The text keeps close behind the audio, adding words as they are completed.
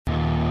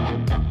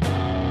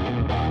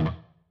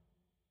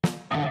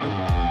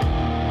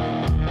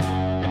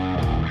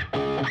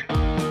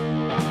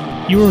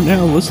You are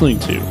now listening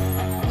to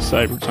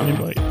Cyber Time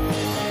Bite,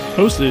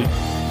 hosted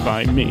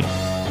by me,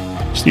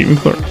 Stephen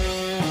Clark.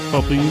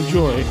 Hope you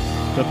enjoy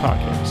the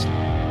podcast.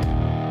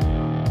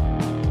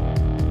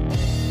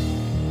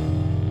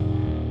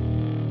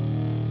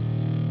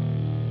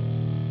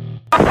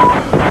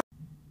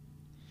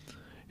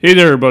 Hey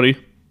there, everybody.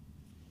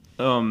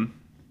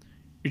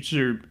 It's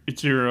your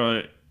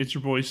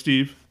boy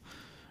Steve.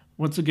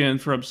 Once again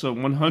for episode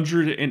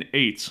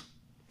 108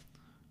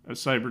 of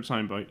Cyber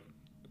Time Bite.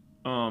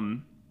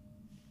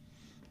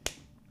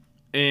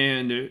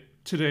 And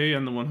today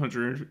on the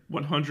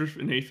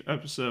 108th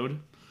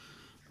episode,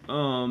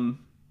 I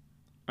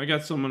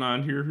got someone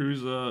on here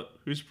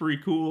who's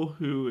pretty cool,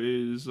 who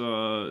is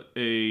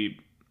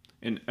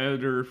an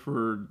editor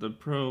for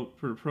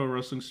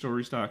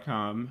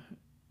ProWrestlingStories.com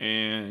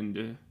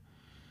and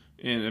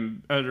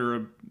an editor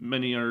of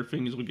many other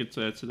things. We'll get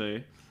to that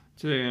today.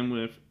 Today I'm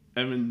with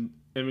Evan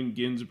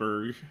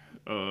Ginsberg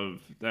of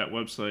that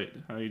website.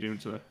 How are you doing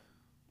today?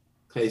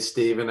 Hey,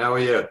 Steven. How are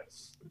you?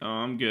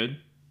 I'm good.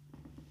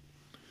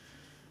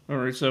 All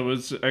right, so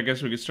I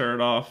guess we could start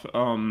off.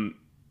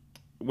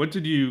 What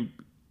did you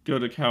go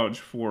to college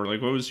for?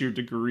 Like, what was your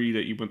degree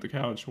that you went to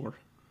college for?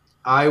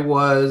 I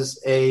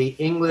was a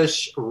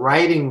English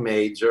writing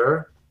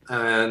major,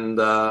 and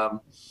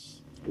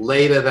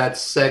later that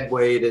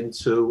segued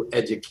into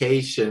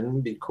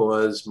education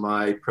because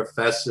my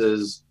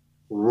professors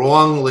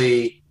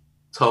wrongly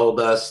told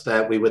us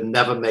that we would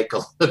never make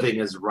a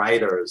living as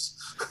writers.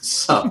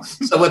 So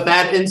with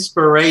that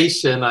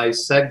inspiration, I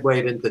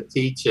segued into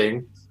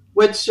teaching,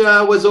 which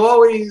was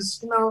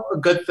always, a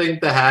good thing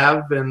to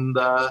have. And,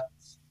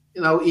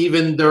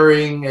 even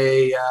during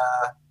a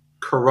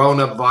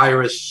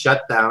coronavirus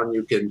shutdown,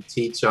 you can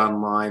teach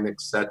online,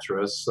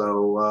 etc.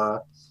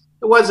 So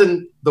it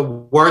wasn't the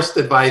worst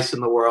advice in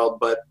the world,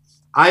 but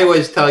I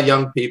always tell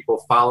young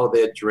people, follow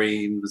their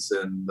dreams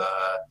and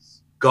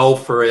go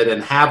for it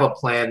and have a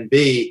plan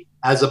B,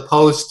 as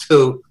opposed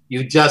to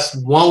you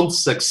just won't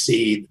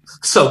succeed.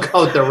 So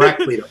go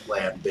directly to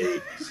plan B.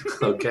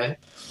 Okay?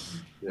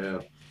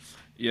 Yeah.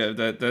 Yeah,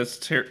 that's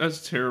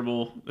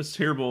terrible. That's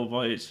terrible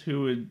advice.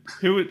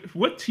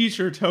 What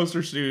teacher tells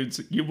their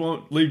students you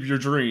won't leave your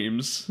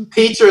dreams?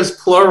 Teachers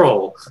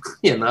plural,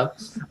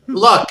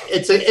 Look,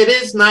 it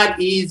is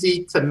not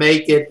easy to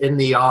make it in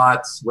the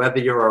arts, whether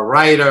you're a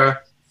writer,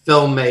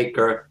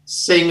 filmmaker,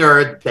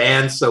 singer,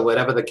 dancer,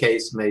 whatever the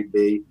case may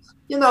be.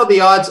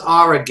 The odds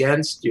are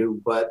against you,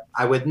 but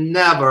I would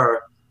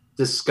never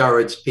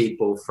discourage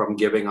people from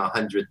giving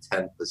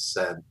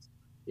 110%,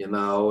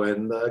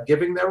 and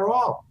giving their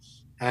all.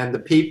 And the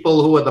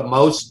people who are the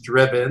most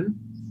driven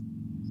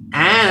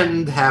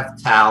and have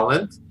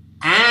talent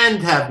and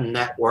have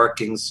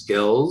networking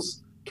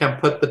skills can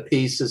put the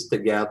pieces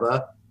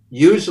together.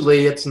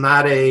 Usually it's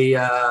not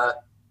a,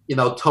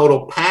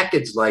 total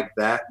package like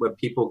that where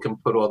people can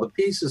put all the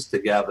pieces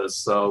together.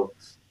 So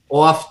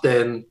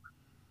often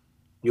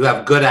you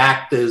have good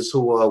actors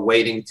who are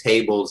waiting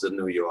tables in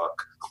New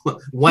York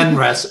when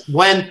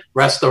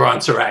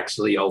restaurants are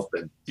actually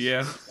open.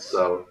 Yeah.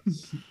 So,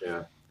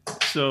 yeah.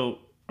 So,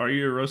 are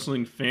you a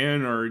wrestling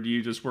fan, or do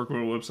you just work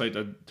with a website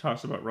that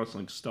talks about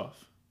wrestling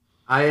stuff?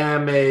 I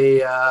am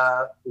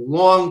a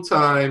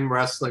long-time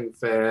wrestling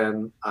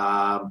fan,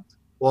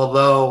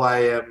 although I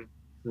am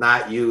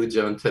not huge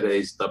on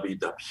today's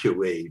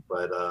WWE.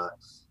 But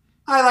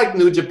I like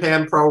New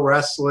Japan Pro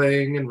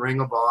Wrestling and Ring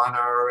of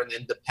Honor and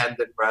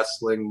independent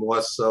wrestling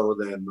more so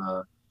than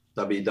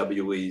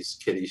WWE's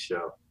kiddie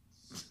show.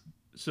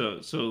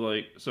 So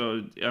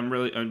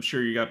I'm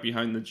sure you got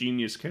behind the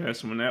Genius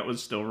Cast when that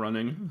was still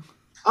running.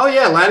 Oh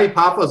yeah, Lanny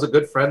Poffo is a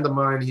good friend of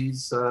mine.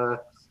 He's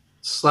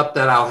slept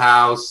at our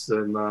house,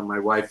 and my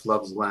wife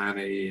loves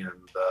Lanny.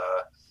 And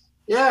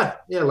yeah,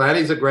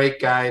 Lanny's a great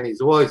guy, and he's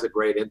always a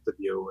great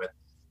interview. And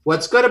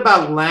what's good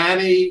about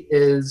Lanny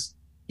is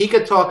he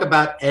could talk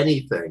about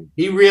anything.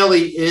 He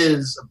really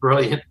is a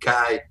brilliant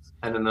guy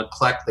and an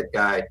eclectic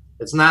guy.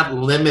 It's not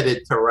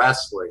limited to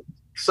wrestling.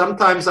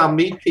 Sometimes I'll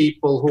meet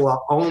people who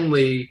are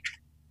only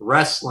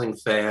wrestling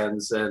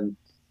fans, and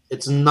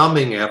it's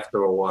numbing after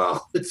a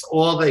while. It's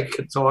all they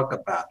can talk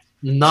about.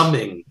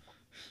 Numbing.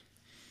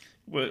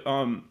 What,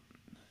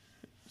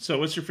 so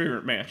what's your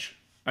favorite match?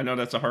 I know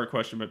that's a hard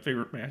question, but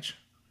favorite match?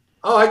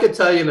 Oh, I could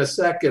tell you in a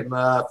second.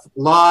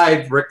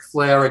 Live, Ric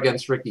Flair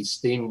against Ricky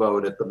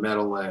Steamboat at the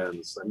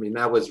Meadowlands. I mean,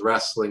 that was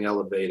wrestling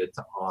elevated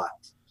to art.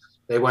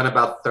 They went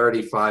about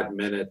 35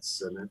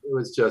 minutes, and it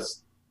was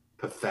just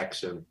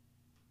perfection.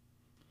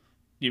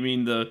 You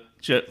mean the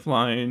jet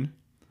flying?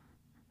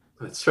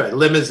 That's right.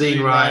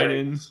 Limousine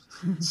riding,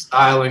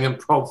 styling and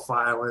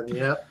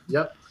profiling.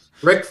 Yep.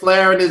 Ric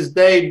Flair in his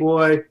day,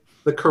 boy,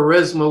 the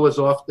charisma was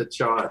off the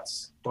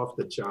charts.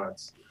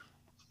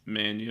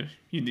 Man, you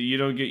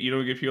don't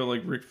get people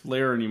like Ric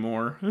Flair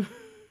anymore.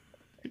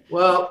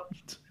 Well,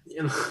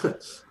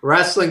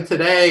 wrestling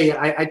today,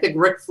 I think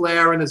Ric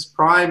Flair in his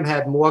prime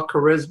had more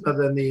charisma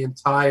than the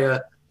entire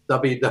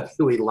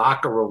WWE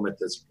locker room at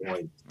this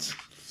point.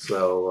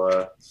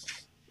 So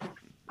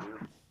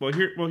Well,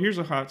 here's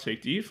a hot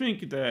take. Do you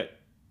think that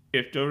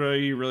if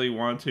WWE really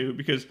want to,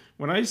 because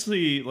when I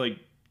see like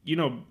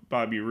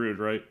Bobby Roode,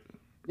 right?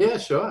 Yeah,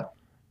 sure.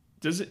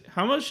 Does it?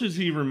 How much does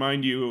he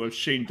remind you of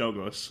Shane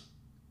Douglas?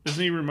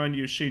 Doesn't he remind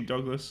you of Shane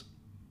Douglas?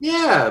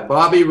 Yeah,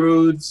 Bobby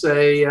Roode's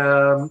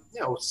a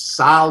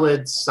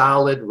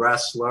solid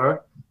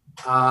wrestler.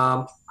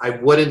 I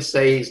wouldn't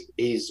say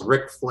he's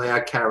Ric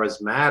Flair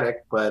charismatic,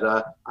 but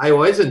I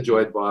always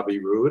enjoyed Bobby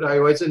Roode. I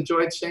always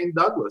enjoyed Shane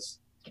Douglas.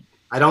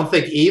 I don't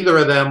think either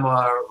of them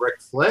are Ric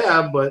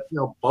Flair, but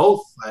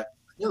both.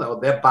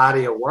 Their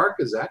body of work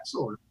is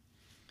excellent.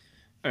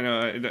 I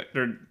know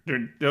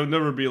they'll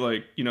never be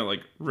like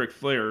like Ric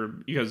Flair,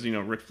 because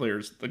Ric Flair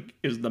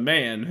is the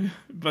man,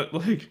 but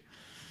like.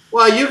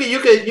 Well, you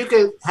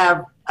could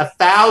have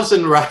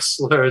 1,000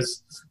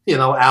 wrestlers,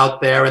 out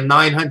there, and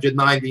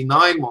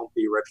 999 won't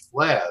be Ric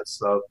Flair.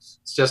 So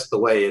it's just the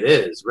way it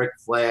is. Ric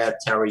Flair,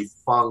 Terry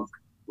Funk,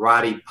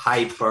 Roddy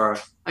Piper.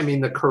 I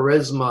mean, the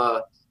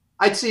charisma.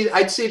 I'd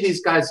see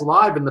these guys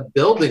live, and the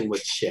building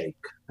would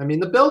shake. I mean,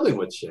 the building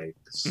would shake.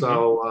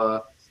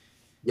 So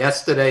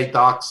yesterday,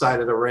 Dark Side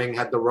of the Ring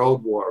had the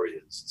Road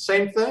Warriors.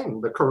 Same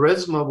thing. The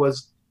charisma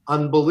was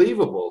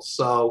unbelievable.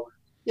 So.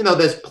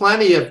 There's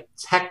plenty of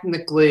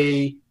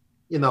technically,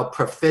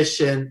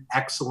 proficient,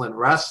 excellent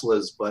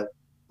wrestlers, but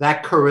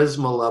that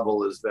charisma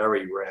level is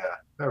very rare,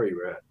 very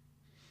rare.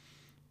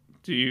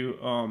 Do you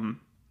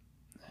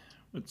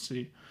let's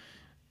see,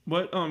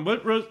 what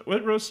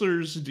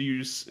wrestlers do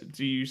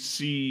you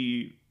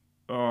see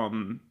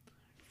from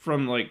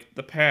like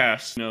the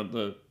past,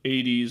 the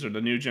 '80s or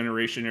the New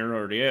Generation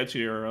era or the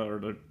Attitude era or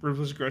the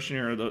Ruthless Aggression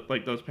era,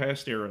 like those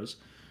past eras?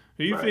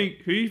 Who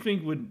do you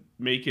think would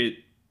make it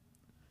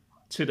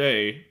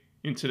today,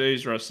 in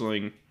today's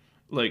wrestling,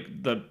 like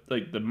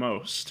the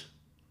most?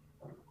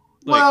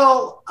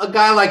 Well, a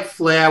guy like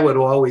Flair would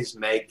always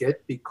make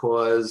it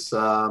because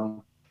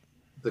the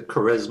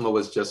charisma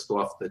was just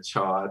off the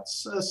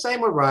charts.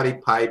 Same with Roddy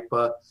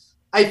Piper.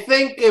 I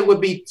think it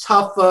would be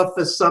tougher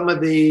for some of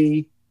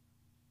the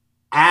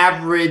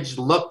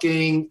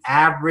average-looking,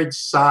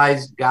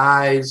 average-sized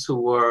guys who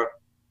were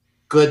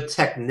good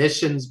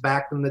technicians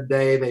back in the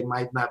day. They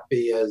might not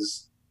be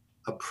as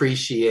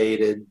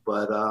appreciated,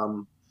 but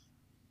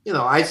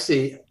I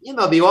see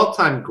the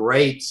all-time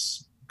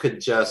greats could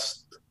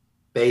just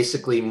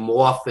basically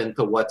morph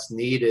into what's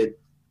needed.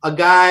 A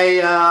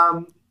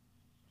guy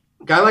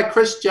like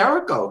Chris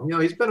Jericho,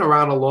 he's been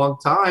around a long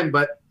time,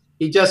 but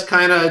he just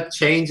kind of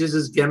changes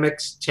his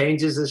gimmicks,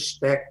 changes his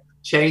shtick,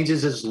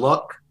 changes his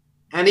look,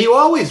 and he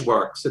always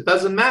works. It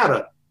doesn't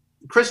matter.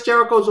 Chris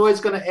Jericho's always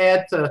going to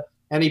add to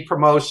any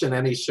promotion,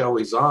 any show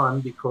he's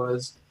on,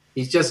 because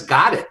he's just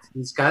got it.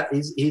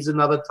 He's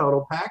another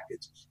total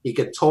package. He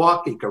could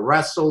talk, he could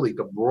wrestle, he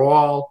could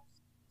brawl.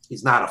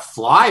 He's not a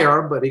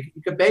flyer, but he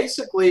could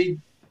basically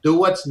do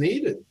what's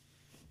needed.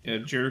 Yeah,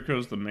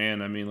 Jericho's the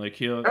man. I mean, like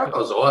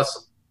Jericho's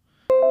awesome.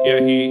 Yeah,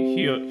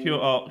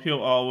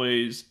 he'll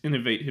always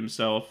innovate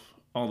himself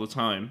all the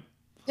time.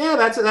 Yeah,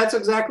 that's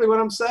exactly what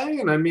I'm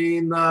saying. I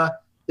mean,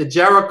 the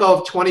Jericho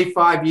of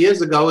 25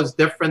 years ago is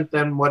different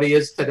than what he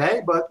is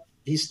today, but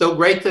he's still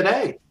great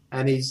today,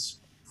 and he's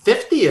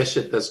 50-ish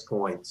at this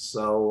point.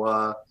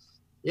 So,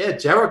 yeah,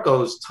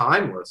 Jericho's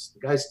timeless. The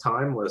guy's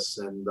timeless.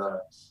 And,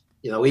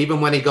 even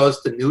when he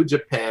goes to New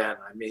Japan,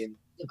 I mean,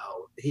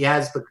 he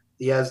has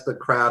the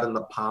crowd in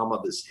the palm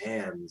of his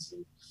hands.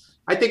 And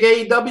I think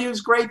AEW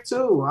is great,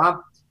 too.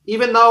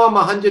 Even though I'm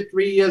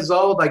 103 years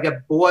old, I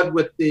get bored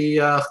with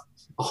the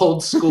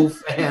old school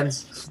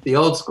fans, the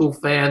old school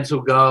fans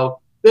who go,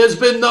 "There's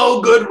been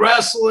no good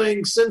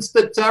wrestling since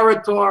the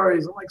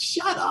territories." I'm like,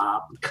 shut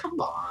up. Come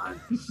on.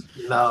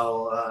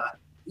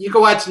 You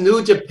can watch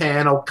New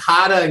Japan,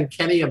 Okada and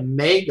Kenny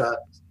Omega,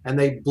 and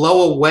they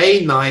blow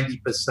away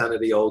 90% of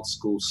the old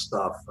school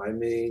stuff. I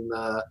mean,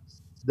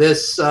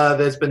 there's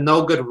been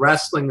no good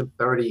wrestling in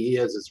 30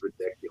 years. It's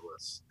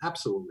ridiculous.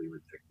 Absolutely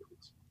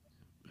ridiculous.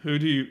 Who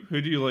do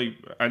you like?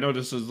 I know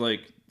this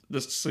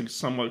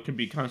somewhat can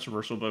be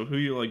controversial, but who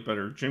do you like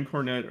better, Jim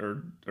Cornette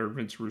or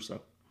Vince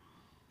Russo?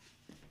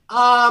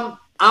 I'm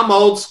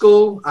old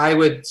school. I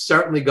would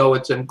certainly go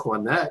with Jim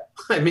Cornette.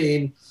 I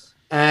mean,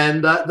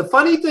 and the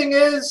funny thing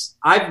is,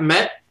 I've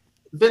met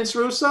Vince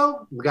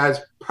Russo. The guy's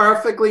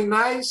perfectly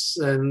nice,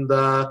 and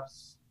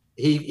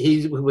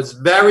he was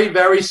very,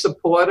 very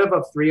supportive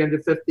of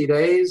 350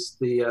 Days,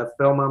 the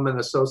film I'm an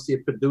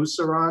associate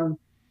producer on,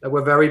 that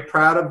we're very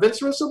proud of.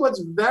 Vince Russo was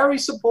very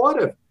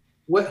supportive.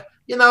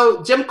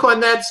 Jim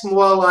Cornette's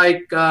more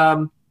like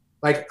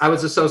I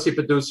was associate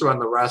producer on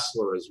The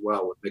Wrestler as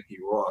well with Mickey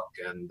Rourke.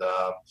 And,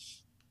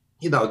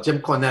 Jim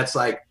Cornette's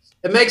like,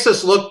 it makes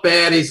us look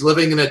bad. He's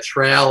living in a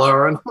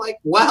trailer. And I'm like,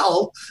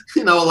 well,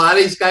 a lot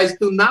of these guys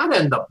do not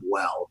end up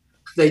well.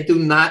 They do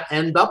not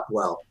end up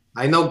well.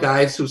 I know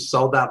guys who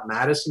sold out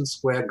Madison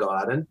Square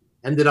Garden,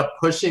 ended up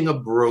pushing a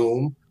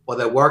broom, or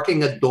they're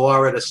working a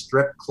door at a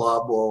strip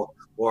club or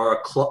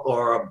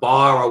a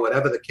bar or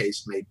whatever the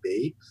case may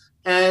be.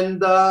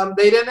 And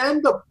they didn't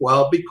end up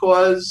well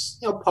because,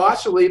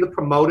 partially the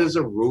promoters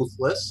are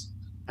ruthless,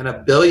 and a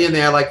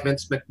billionaire like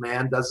Vince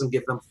McMahon doesn't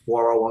give them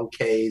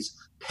 401ks,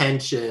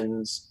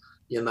 pensions,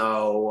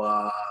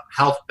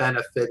 health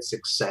benefits,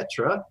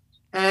 etc.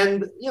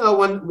 And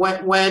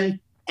when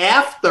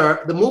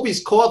after the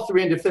movie's called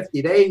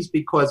 350 Days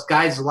because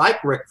guys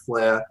like Ric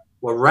Flair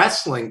were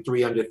wrestling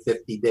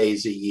 350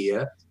 days a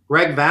year.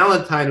 Greg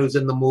Valentine, who's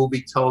in the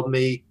movie, told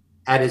me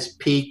at his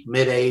peak,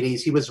 mid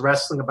 80s, he was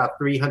wrestling about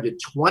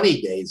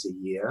 320 days a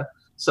year.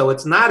 So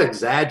it's not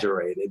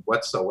exaggerated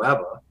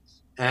whatsoever.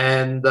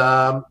 And,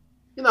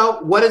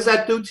 what does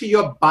that do to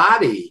your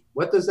body?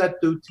 What does that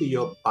do to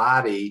your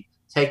body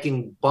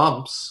taking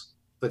bumps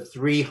for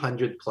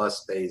 300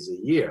 plus days a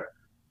year?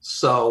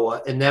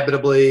 So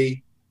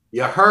inevitably,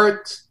 you're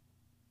hurt.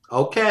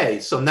 Okay,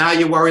 so now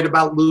you're worried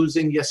about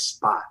losing your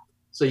spot.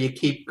 So you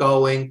keep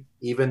going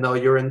even though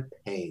you're in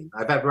pain.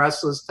 I've had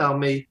wrestlers tell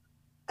me,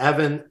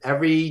 Evan,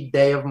 every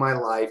day of my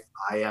life,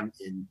 I am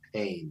in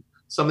pain.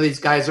 Some of these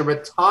guys are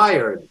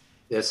retired.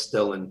 They're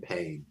still in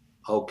pain.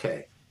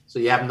 Okay, so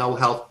you have no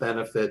health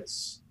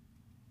benefits.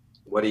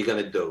 What are you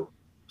going to do?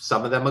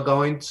 Some of them are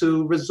going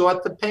to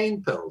resort to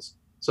pain pills.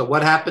 So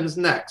what happens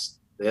next?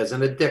 There's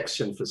an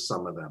addiction for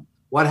some of them.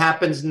 What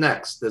happens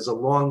next? There's a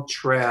long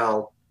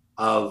trail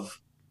of,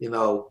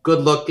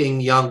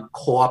 good-looking young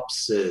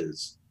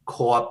corpses,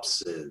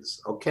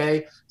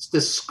 okay? It's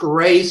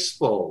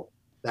disgraceful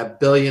that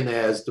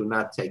billionaires do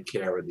not take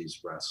care of these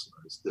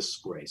wrestlers.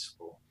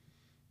 Disgraceful.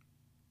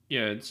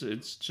 Yeah,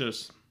 it's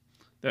just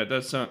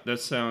that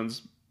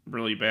sounds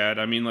really bad.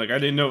 I mean, like, I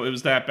didn't know it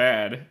was that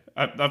bad.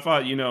 I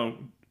thought,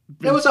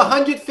 There was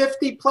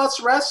 150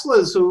 plus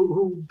wrestlers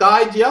who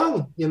died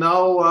young,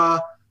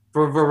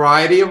 for a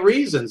variety of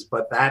reasons,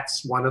 but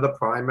that's one of the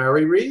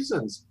primary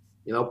reasons.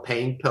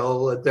 Pain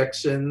pill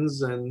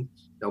addictions and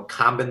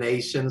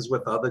combinations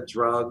with other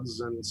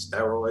drugs and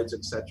steroids,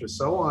 etc.,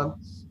 so on.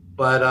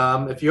 But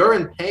if you're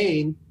in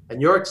pain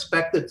and you're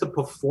expected to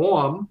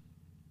perform,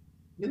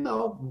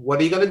 what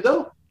are you going to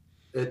do?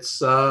 It's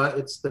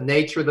the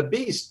nature of the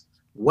beast.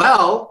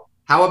 Well,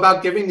 how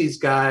about giving these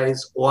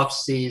guys off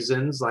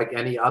seasons like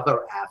any other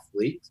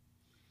athlete?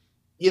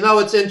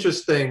 It's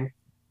interesting.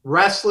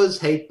 Wrestlers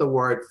hate the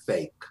word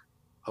fake.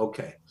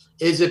 Okay.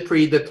 Is it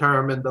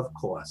predetermined? Of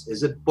course.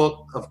 Is it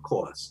booked? Of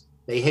course.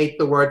 They hate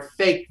the word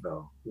fake,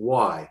 though.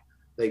 Why?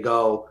 They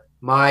go,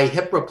 my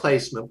hip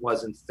replacement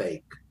wasn't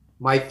fake.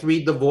 My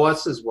 3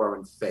 divorces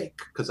weren't fake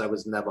because I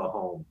was never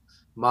home.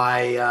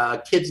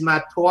 My kids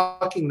not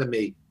talking to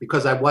me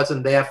because I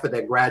wasn't there for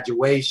their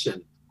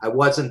graduation. I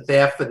wasn't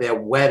there for their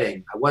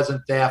wedding. I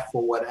wasn't there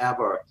for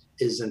whatever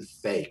isn't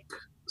fake.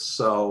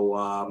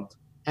 So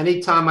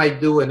anytime I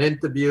do an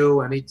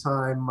interview,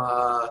 anytime,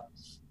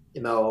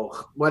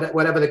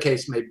 whatever the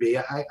case may be,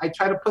 I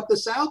try to put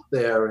this out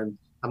there. And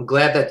I'm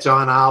glad that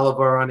John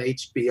Oliver on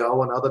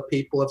HBO and other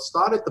people have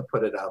started to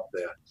put it out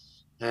there.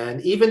 And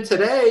even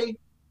today,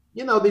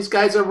 these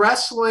guys are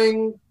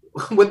wrestling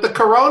with the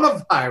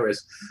coronavirus.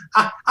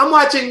 I'm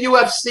watching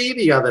UFC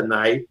the other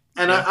night,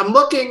 and I'm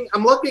looking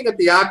at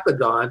the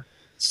octagon.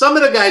 Some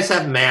of the guys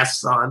have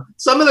masks on.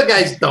 Some of the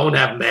guys don't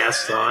have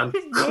masks on.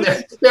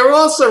 They're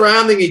all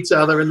surrounding each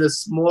other in this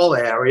small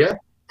area.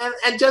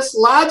 And just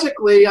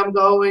logically, I'm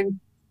going,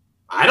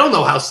 I don't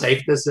know how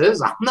safe this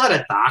is. I'm not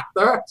a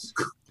doctor.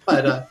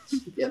 But,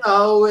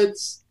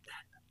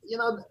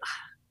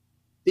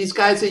 these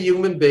guys are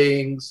human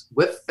beings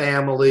with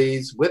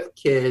families, with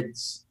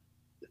kids.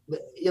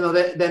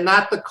 They're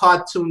not the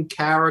cartoon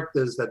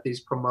characters that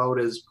these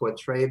promoters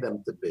portray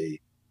them to be.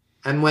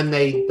 And when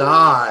they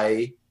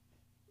die,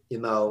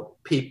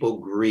 people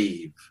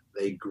grieve.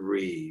 They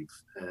grieve.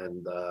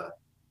 And,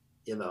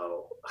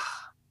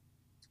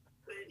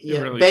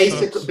 really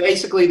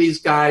basically these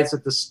guys are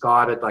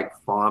discarded like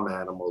farm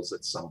animals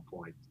at some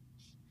point.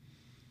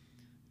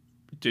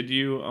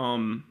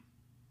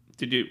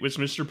 Was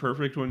Mr.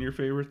 Perfect one of your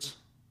favorites?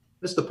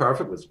 Mr.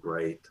 Perfect was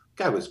great.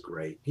 Guy was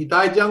great. He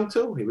died young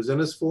too. He was in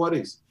his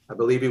 40s. I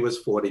believe he was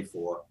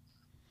 44.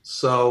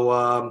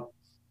 So,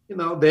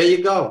 there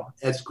you go.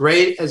 As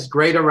great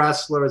a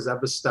wrestler as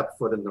ever stepped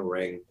foot in the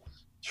ring.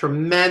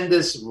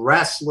 Tremendous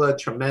wrestler,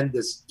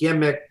 tremendous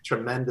gimmick,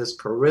 tremendous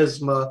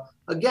charisma.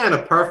 Again,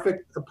 a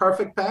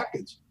perfect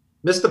package.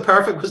 Mr.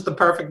 Perfect was the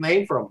perfect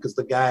name for him because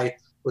the guy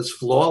was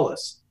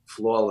flawless.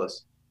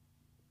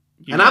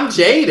 And I'm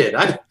jaded.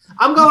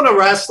 I'm going to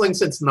wrestling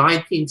since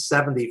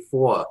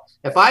 1974.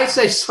 If I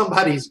say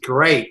somebody's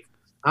great,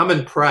 I'm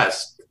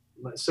impressed.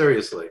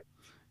 Seriously.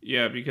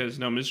 Yeah, because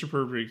Mr.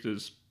 Perfect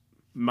is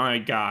my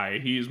guy.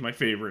 He is my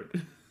favorite.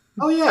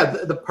 Oh yeah,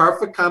 the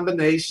perfect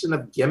combination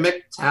of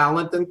gimmick,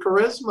 talent, and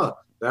charisma.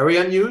 Very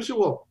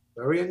unusual.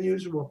 Very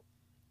unusual.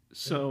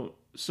 So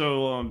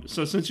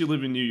since you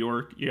live in New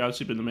York, you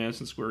obviously been to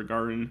Madison Square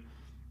Garden.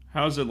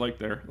 How's it like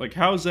there? Like,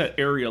 how's that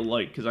area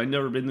like? Because I've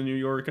never been to New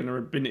York. I've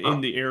never been in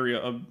the area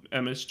of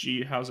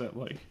MSG. How's that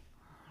like?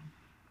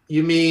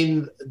 You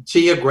mean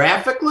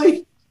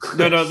geographically?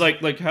 No,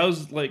 like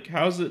how's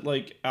it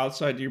like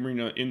outside the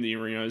arena, in the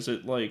arena? Is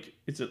it like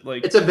It's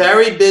a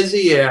very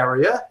busy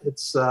area.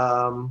 It's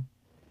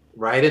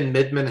right in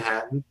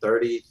mid-Manhattan,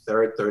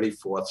 33rd,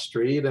 34th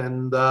Street,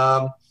 and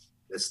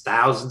there's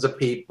thousands of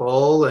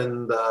people,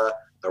 and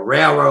the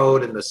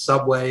railroad and the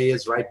subway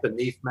is right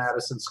beneath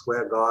Madison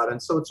Square Garden.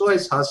 So it's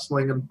always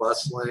hustling and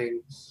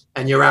bustling.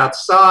 And you're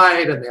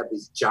outside and they have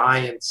these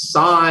giant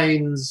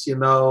signs, you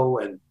know,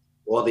 and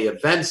all the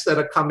events that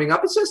are coming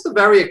up. It's just a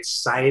very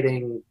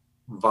exciting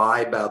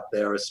vibe out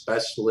there,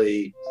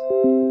 especially,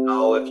 you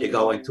know, if you're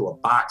going to a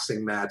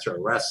boxing match or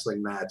a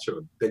wrestling match or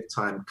a big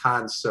time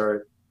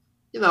concert,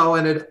 you know,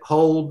 and it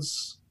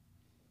holds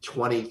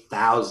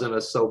 20,000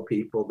 or so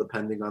people,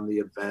 depending on the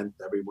event.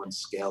 Everyone's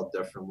scaled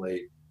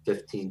differently,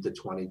 15 to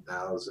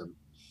 20,000.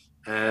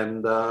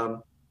 And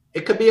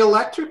it could be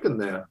electric in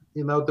there,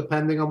 you know,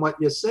 depending on what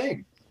you're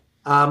seeing.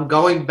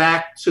 Going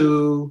back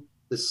to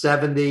the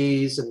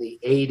 70s and the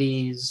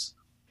 80s,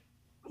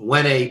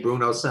 when a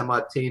Bruno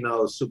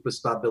Sammartino,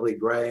 superstar Billy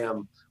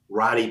Graham,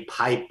 Roddy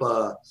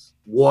Piper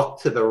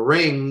walked to the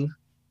ring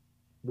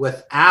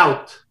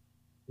without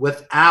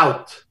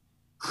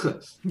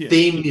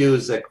theme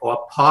music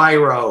or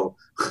pyro.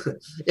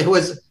 It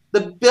was,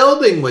 the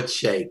building would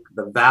shake.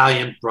 The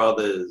Valiant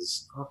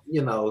Brothers,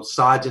 you know,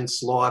 Sergeant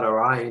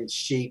Slaughter, Iron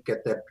Sheik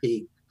at their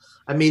peak.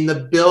 I mean,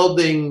 the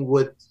building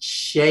would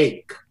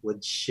shake.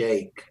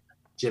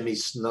 Jimmy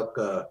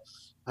Snuka.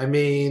 I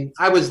mean,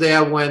 I was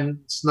there when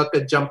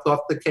Snuka jumped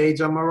off the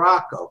cage on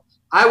Morocco.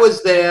 I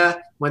was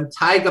there when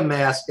Tiger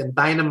Mask and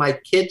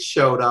Dynamite Kid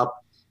showed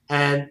up,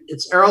 and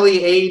it's early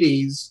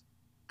 80s.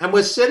 And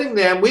we're sitting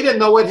there and we didn't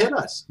know what hit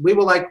us. We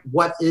were like,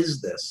 what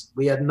is this?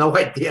 We had no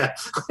idea.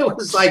 It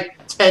was like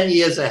 10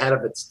 years ahead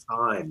of its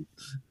time,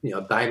 you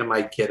know,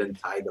 Dynamite Kid and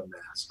Tiger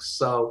Mask.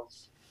 So,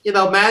 you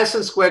know,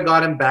 Madison Square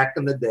Garden back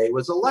in the day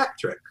was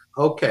electric.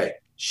 Okay,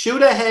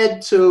 shoot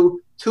ahead to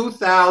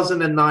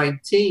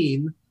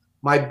 2019.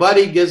 My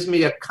buddy gives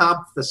me a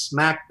comp for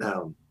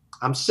SmackDown.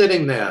 I'm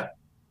sitting there.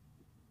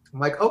 I'm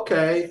like,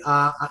 okay,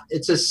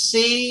 it's a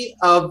sea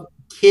of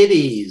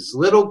kiddies,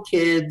 little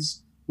kids,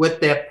 with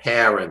their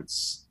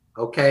parents,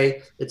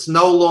 okay? It's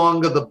no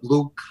longer the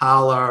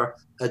blue-collar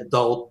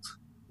adult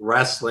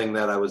wrestling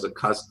that I was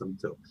accustomed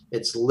to.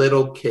 It's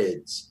little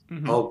kids,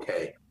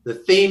 okay? The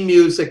theme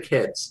music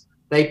hits.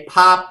 They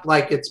pop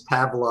like it's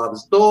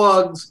Pavlov's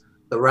dogs.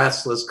 The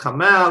wrestlers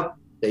come out.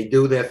 They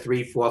do their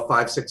 3, 4,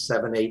 5, 6,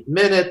 7, 8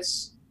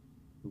 minutes.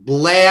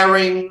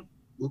 Blaring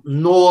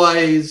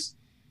noise.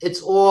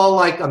 It's all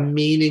like a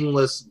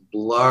meaningless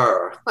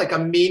blur,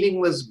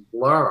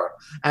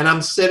 And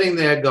I'm sitting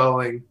there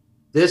going,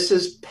 this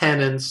is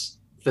penance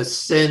for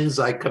sins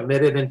I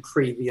committed in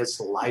previous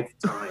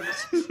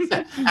lifetimes.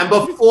 And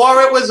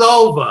before it was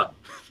over,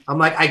 I'm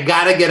like, I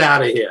got to get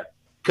out of here.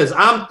 Because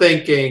I'm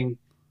thinking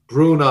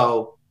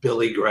Bruno,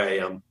 Billy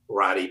Graham,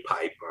 Roddy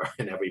Piper,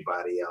 and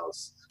everybody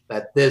else,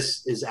 that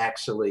this is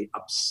actually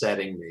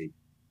upsetting me.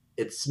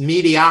 It's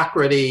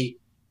mediocrity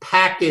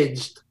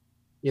packaged,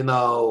 you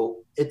know,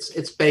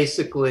 it's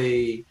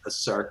basically a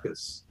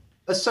circus.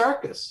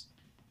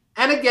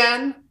 And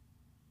again,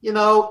 you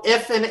know,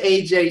 if an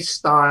AJ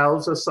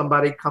Styles or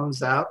somebody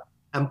comes out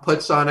and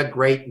puts on a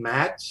great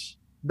match,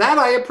 that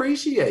I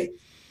appreciate.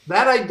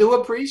 That I do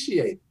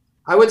appreciate.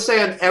 I would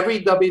say on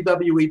every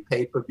WWE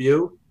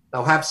pay-per-view,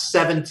 they'll have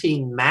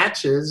 17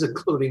 matches,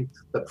 including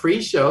the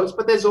pre-shows,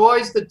 but there's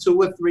always the 2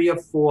 or 3 or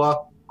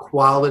 4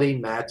 quality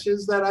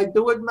matches that I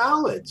do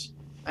acknowledge.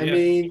 I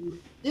mean,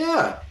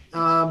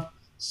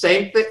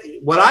 same thing.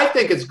 What I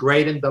think is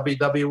great in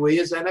WWE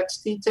is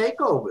NXT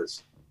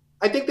takeovers.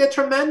 I think they're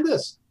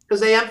tremendous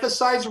because they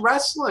emphasize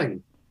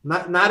wrestling,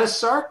 not a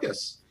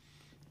circus.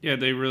 Yeah,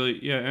 they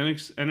really. Yeah,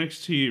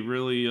 NXT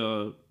really.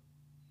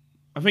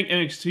 I think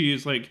NXT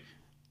is like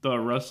the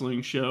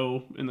wrestling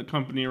show in the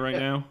company right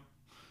now,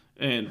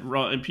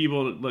 and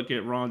people look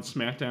at Raw and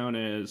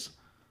SmackDown as,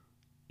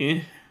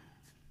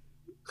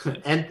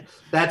 and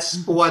that's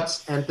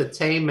sports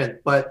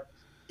entertainment, but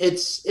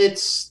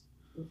it's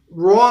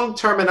wrong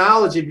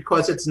terminology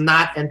because it's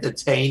not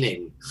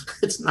entertaining.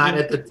 It's not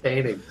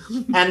entertaining.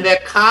 And their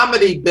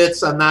comedy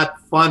bits are not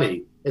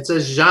funny. It's a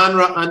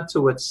genre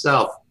unto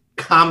itself,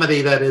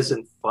 comedy that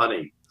isn't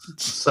funny.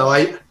 So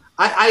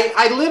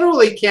I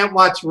literally can't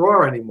watch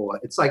Raw anymore.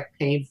 It's like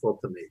painful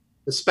to me,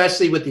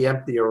 especially with the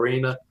empty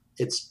arena.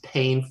 It's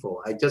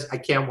painful. I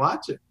can't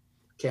watch it.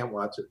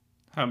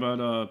 How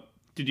about,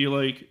 did you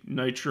like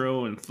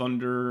Nitro and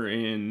Thunder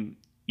and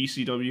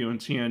ECW and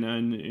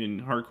TNN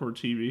and Hardcore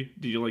TV?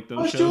 Did you like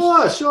those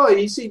shows? Sure.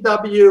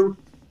 ECW.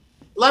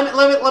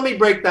 Let me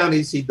break down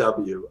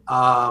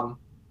ECW.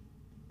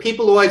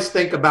 People always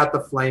think about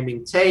the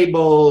flaming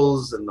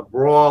tables and the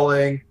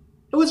brawling.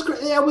 It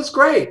was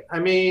great. I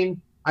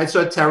mean, I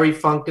saw Terry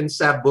Funk and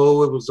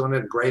Sabu. It was one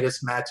of the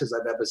greatest matches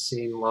I've ever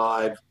seen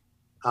live.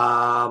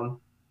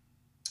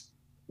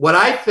 What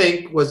I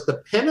think was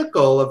the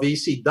pinnacle of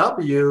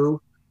ECW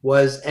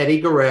was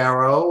Eddie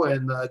Guerrero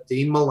and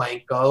Dean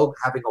Malenko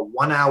having a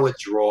 1-hour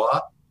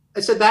draw. I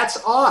said, that's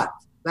art.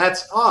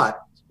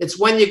 It's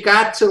when you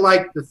got to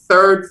like the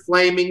third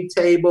flaming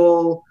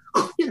table,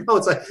 you know,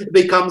 it's like it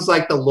becomes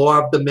like the law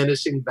of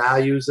diminishing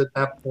values at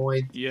that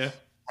point. Yeah.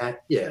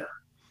 Yeah.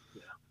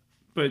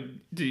 But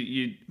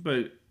you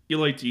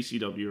liked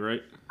ECW,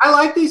 right? I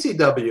liked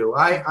ECW.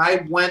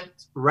 I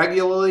went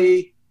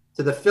regularly to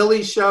To the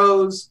Philly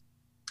shows,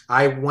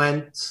 I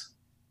went.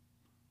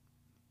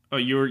 Oh,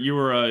 you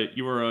were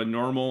a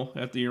normal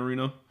at the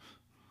arena.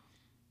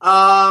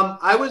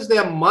 I was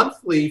there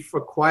monthly for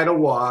quite a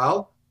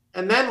while,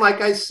 and then, like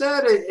I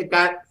said, it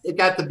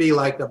got to be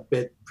like a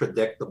bit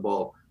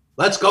predictable.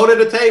 Let's go to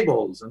the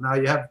tables, and now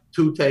you have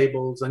two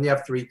tables, and you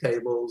have three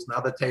tables. Now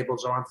the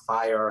tables are on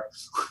fire.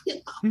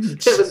 It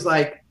was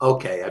like,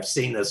 okay, I've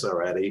seen this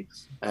already,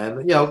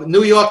 and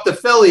New York to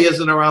Philly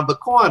isn't around the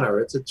corner;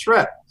 it's a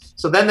trip.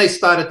 So then they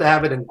started to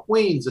have it in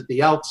Queens at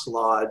the Elks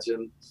Lodge,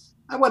 and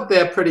I went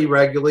there pretty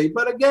regularly.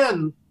 But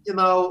again,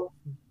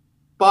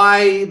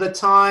 by the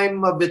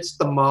time of its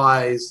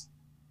demise,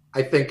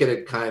 I think it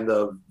had kind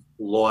of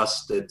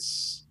lost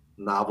its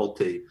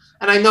novelty.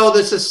 And I know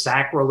this is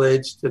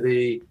sacrilege to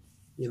the,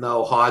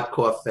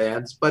 hardcore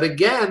fans, but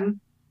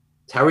again,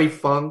 Terry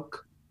Funk,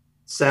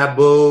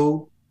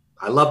 Sabu,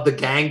 I love the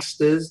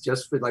Gangsters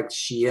just for like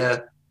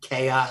sheer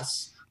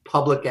chaos,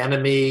 Public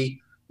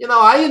Enemy.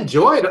 I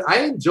enjoyed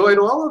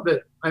all of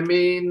it. I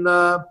mean,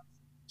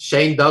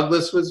 Shane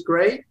Douglas was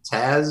great.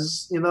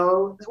 Taz,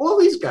 all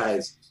these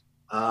guys.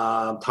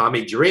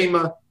 Tommy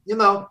Dreamer.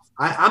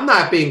 I'm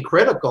not being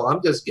critical.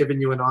 I'm just giving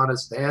you an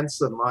honest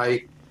answer,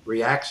 my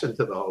reaction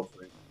to the whole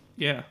thing.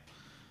 Yeah.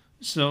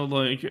 So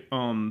like,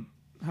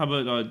 how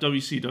about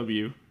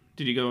WCW?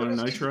 Did you go on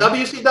Nitro?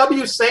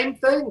 WCW, same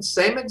thing,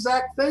 same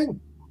exact thing.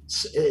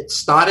 It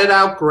started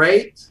out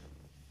great,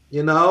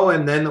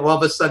 and then all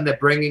of a sudden they're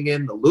bringing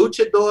in the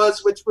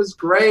luchadors, which was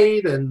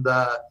great, and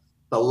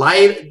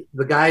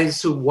the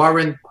guys who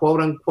weren't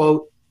quote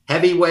unquote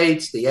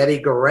heavyweights, the Eddie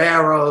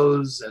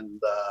Guerreros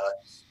and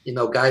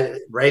guys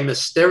Rey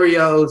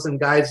Mysterios and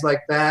guys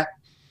like that,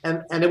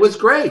 and it was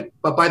great.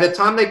 But by the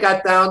time they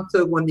got down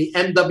to when the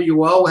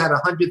NWO had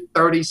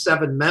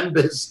 137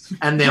 members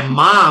and their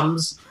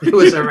moms, it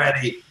was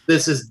already,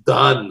 this is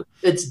done.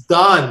 It's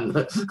done.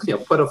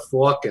 Put a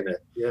fork in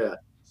it. Yeah.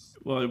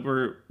 Well,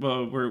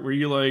 were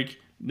you like,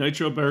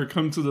 Nitro better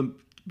come to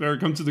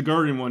the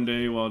Garden one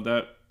day? Well,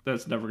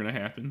 that's never gonna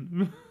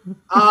happen.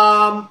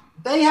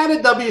 They had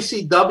a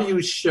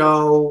WCW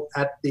show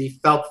at the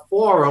Felt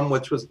Forum,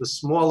 which was the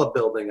smaller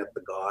building at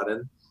the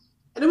Garden,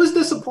 and it was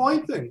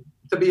disappointing.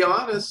 To be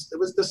honest, it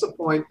was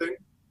disappointing,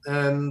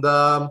 and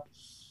it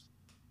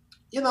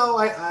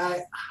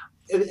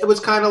was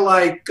kind of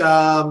like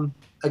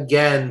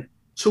again,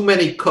 too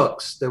many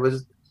cooks. There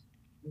was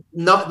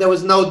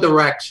no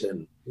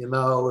direction. It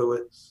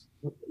was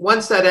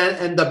once that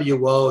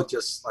NWO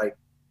just like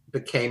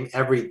became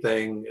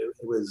everything. It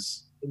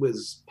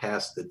was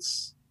past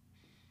its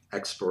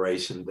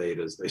expiration date,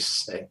 as they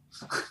say.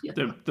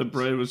 The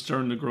bread was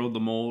starting to grow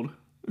the mold.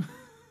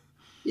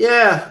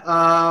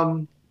 Yeah.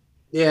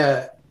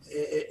 Yeah.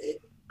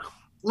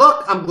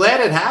 Look, I'm glad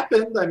it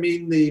happened. I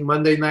mean, the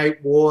Monday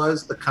Night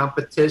Wars, the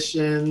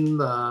competition.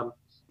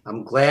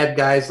 I'm glad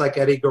guys like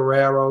Eddie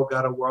Guerrero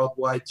got a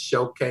worldwide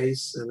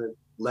showcase, and it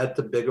led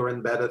to bigger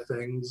and better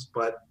things.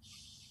 But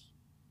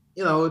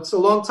it's a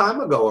long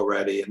time ago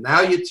already, and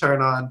now you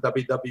turn on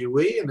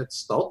WWE, and it's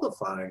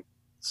stultifying.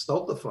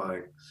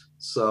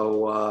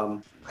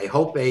 So I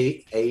hope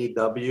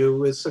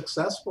AEW is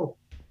successful.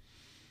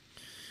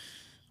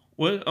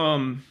 What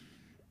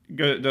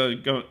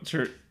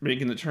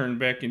making the turn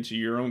back into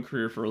your own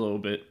career for a little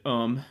bit.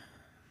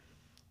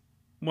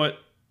 What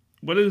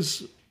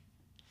is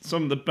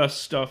some of the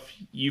best stuff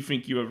you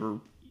think you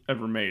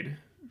ever made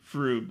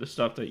through the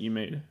stuff that you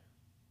made?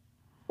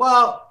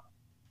 Well,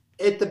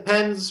 it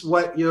depends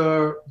what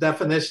your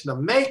definition of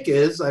make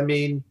is. I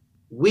mean,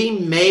 we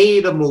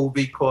made a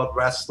movie called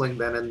Wrestling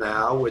Then and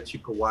Now, which you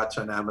could watch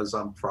on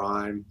Amazon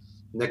Prime.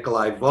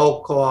 Nikolai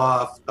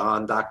Volkov,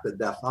 Don Dr.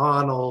 Death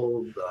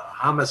Arnold,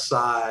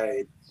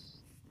 Homicide,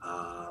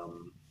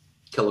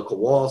 Killer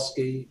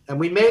Kowalski, and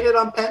we made it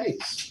on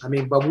pennies. I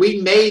mean, but we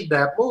made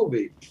that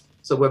movie,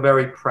 so we're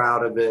very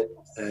proud of it,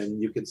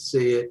 and you can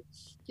see it.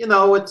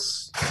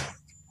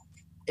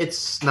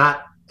 It's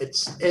not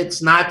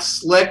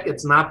slick,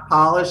 it's not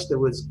polished. It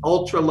was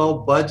ultra low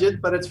budget,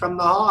 but it's from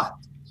the heart.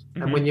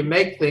 Mm-hmm. And when you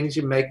make things,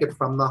 you make it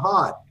from the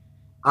heart.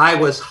 I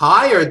was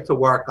hired to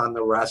work on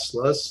The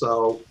Wrestler,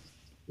 so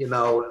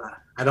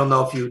I don't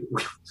know if you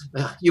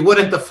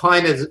wouldn't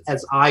define it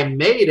as I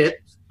made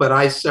it, but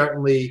I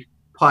certainly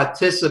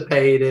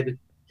participated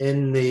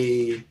in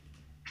the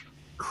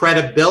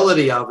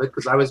credibility of it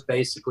because I was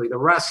basically the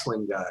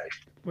wrestling guy.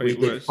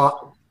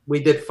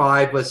 We did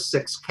 5 or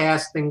 6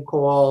 casting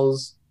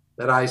calls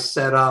that I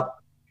set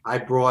up. I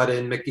brought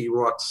in Mickey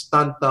Rourke's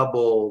stunt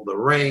double, The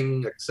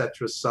Ring,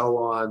 etc., so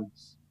on.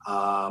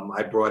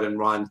 I brought in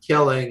Ron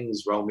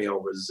Killings,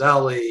 Romeo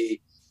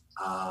Roselli,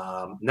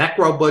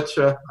 Necro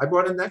Butcher. I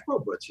brought in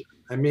Necro Butcher.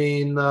 I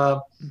mean,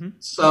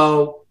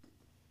 so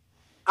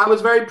I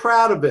was very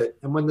proud of it.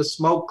 And when the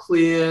smoke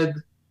cleared,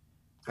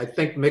 I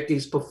think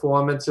Mickey's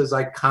performance is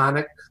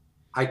iconic.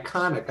 I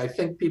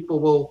think people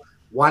will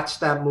watch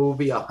that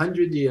movie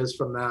 100 years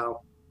from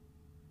now.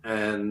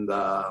 And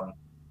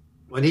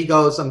when he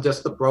goes, I'm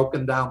just a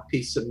broken down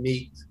piece of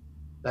meat.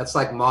 That's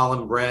like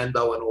Marlon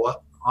Brando and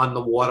On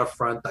the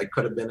Waterfront. I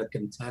could have been a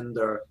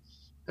contender.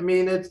 I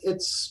mean,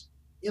 it's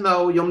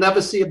you'll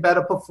never see a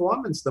better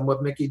performance than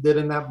what Mickey did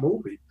in that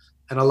movie,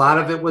 and a lot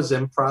of it was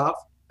improv.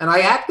 And I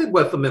acted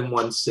with him in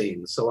one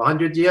scene. So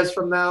 100 years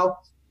from now,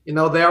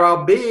 there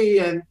I'll be,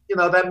 and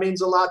that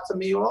means a lot to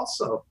me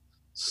also.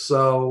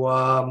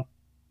 So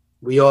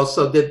we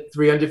also did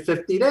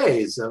 350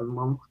 days,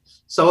 and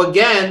so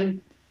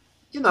again,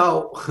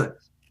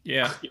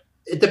 Yeah.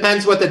 it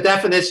depends what the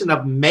definition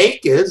of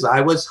make is.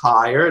 I was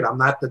hired. I'm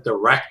not the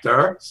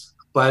director,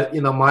 but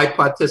my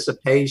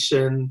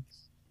participation.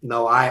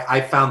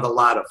 I found a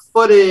lot of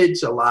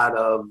footage, a lot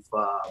of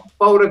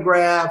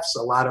photographs,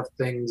 a lot of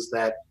things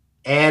that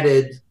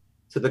added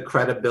to the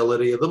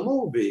credibility of the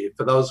movie.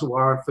 For those who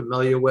aren't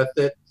familiar with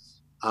it,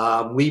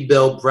 we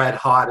billed Bret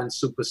Hart and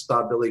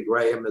superstar Billy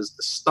Graham as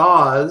the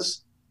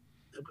stars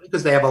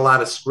because they have a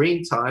lot of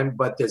screen time,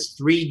 but there's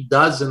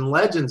 36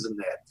 legends in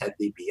there. Ted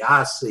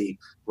DiBiase,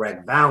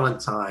 Greg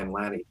Valentine,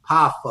 Lanny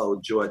Poffo,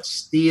 George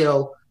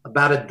Steele.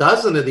 About a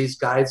dozen of these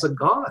guys are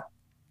gone.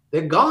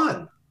 They're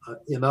gone,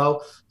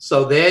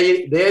 So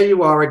there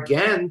you are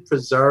again,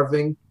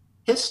 preserving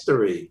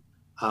history.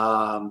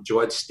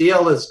 George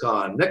Steele is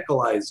gone.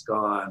 Nikolai's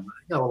gone.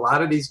 A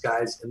lot of these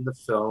guys in the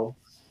film,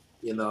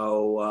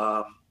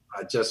 are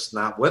just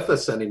not with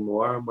us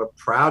anymore, and we're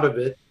proud of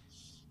it.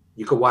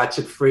 You can watch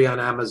it free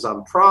on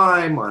Amazon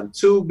Prime, on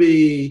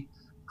Tubi.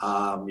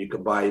 You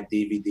can buy a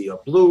DVD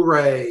or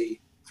Blu-ray,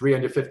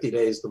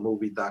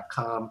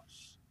 350daysthemovie.com.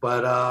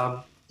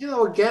 But,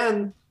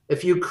 again,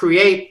 if you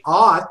create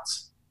art,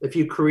 if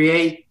you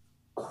create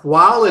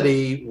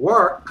quality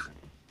work,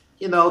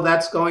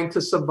 that's going to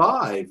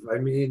survive. I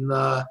mean,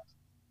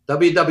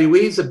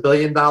 WWE is $1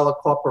 billion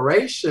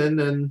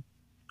corporation, and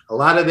a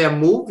lot of their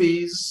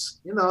movies,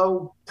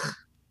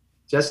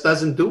 just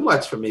doesn't do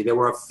much for me. There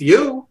were a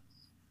few.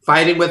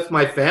 Fighting with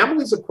My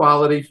Family is a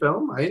quality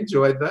film. I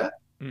enjoyed that.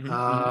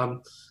 Mm-hmm.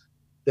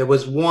 There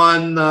was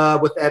one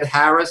with Ed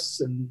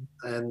Harris and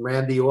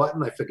Randy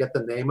Orton. I forget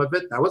the name of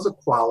it. That was a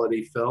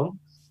quality film.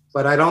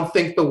 But I don't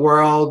think the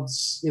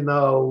world's,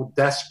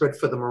 desperate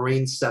for the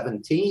Marine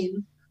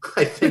 17.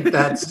 I think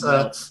that's,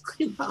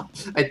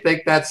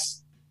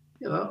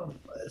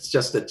 it's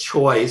just a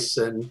choice.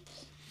 And,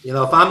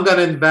 if I'm going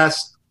to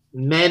invest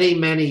many,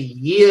 many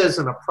years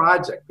in a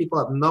project, people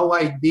have no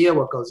idea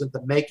what goes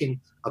into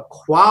making a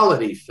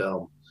quality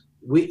film.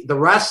 The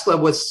Wrestler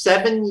was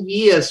 7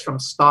 years from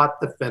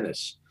start to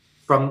finish,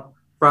 from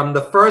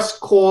the first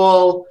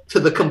call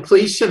to the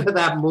completion of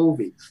that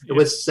movie. It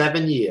was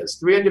 7 years.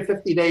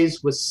 350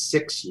 days was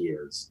 6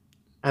 years.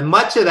 And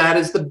much of that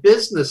is the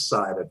business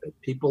side of it.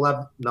 People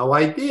have no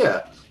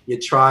idea.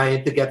 You're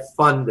trying to get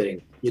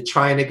funding. You're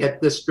trying to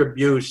get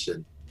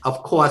distribution.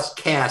 Of course,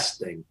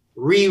 casting,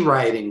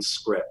 rewriting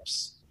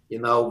scripts,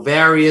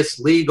 various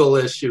legal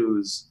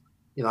issues.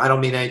 I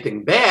don't mean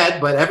anything bad,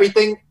 but every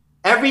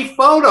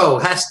photo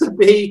has to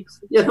be,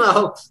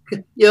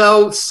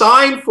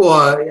 signed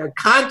for,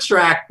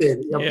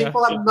 contracted.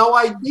 People have no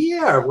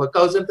idea what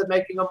goes into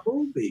making a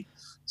movie.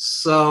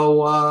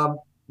 So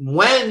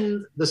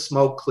when the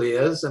smoke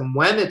clears and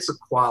when it's a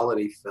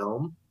quality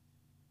film,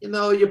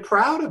 you're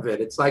proud of it.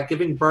 It's like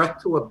giving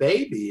birth to a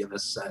baby in a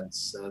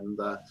sense, and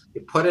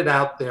you put it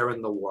out there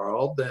in the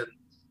world. And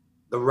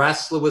The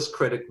Wrestler was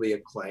critically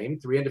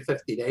acclaimed.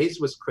 350 Days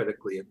was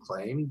critically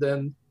acclaimed,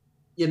 and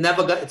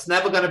it's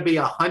never going to be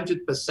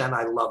 100%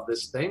 I love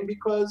this thing,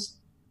 because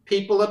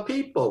people are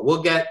people.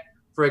 We'll get,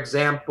 for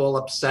example,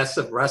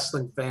 obsessive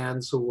wrestling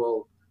fans who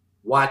will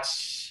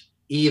watch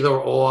either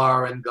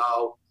or and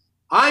go,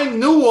 I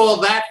knew all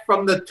that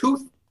from the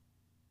two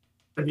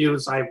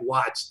interviews I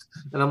watched.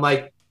 And I'm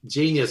like,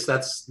 genius,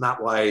 that's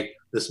not why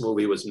this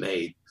movie was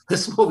made.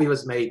 This movie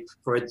was made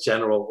for a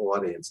general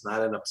audience,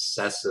 not an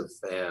obsessive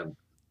fan.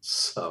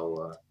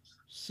 So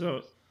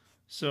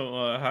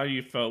how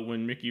you felt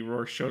when Mickey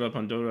Rourke showed up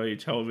on WWE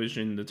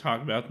television to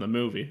talk about the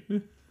movie?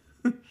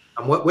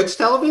 Which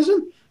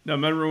television? No,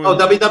 remember when?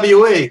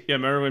 WWE. Yeah,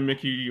 remember when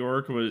Mickey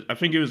Rourke was? I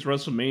think it was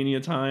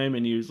WrestleMania time,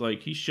 and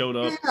he showed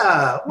up.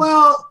 Yeah,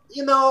 well,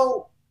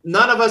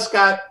 none of us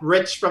got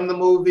rich from the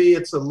movie.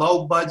 It's a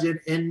low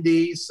budget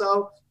indie,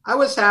 so I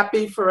was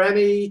happy for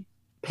any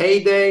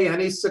payday,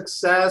 any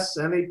success,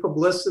 any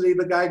publicity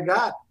the guy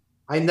got.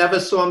 I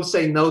never saw him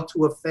say no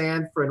to a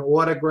fan for an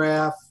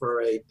autograph,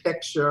 for a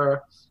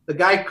picture. The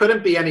guy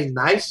couldn't be any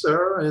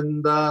nicer,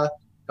 and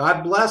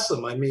God bless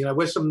him. I mean, I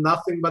wish him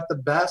nothing but the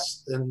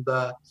best. And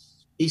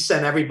he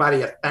sent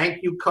everybody a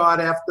thank you card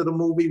after the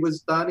movie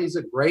was done. He's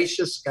a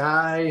gracious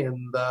guy,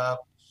 and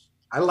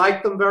I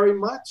liked him very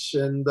much.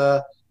 And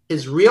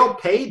his real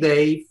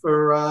payday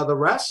for The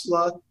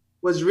Wrestler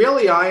was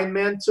really Iron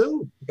Man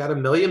 2. He got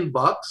 $1 million,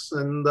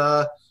 and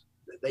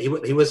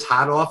he was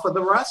hot off of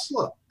The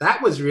Wrestler.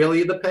 That was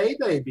really the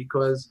payday,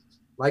 because,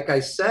 like I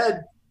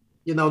said,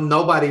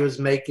 nobody was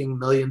making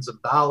millions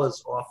of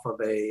dollars off of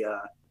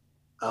The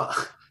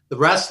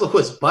Wrestler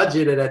was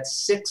budgeted at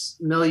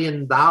 $6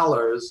 million,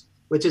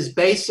 which is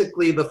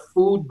basically the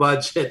food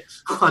budget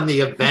on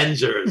the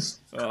Avengers.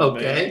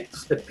 Okay,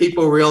 if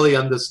people really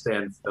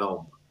understand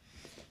film.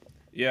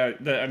 Yeah,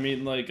 I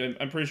mean, like,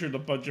 I'm pretty sure the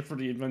budget for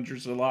the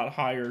Avengers is a lot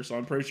higher, so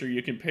I'm pretty sure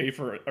you can pay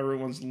for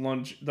everyone's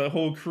lunch, the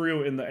whole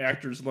crew and the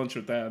actors' lunch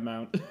with that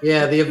amount.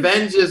 Yeah, the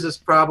Avengers is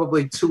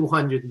probably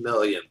 200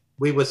 million.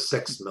 We were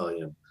 6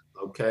 million.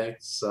 Okay,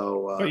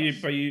 so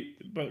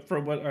But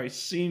from what I've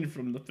seen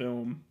from the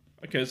film,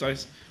 because I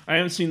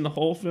haven't seen the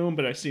whole film,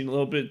 but I've seen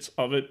little bits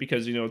of it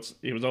because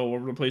it was all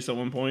over the place at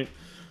one point.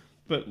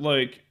 But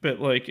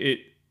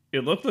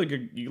it looked like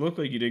you looked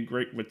like you did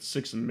great with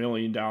 $6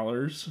 million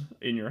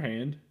in your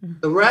hand.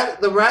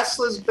 the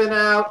wrestler's been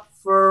out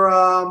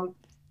for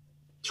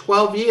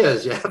 12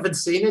 years. You haven't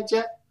seen it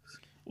yet?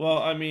 Well,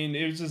 I mean,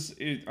 it was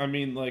just. I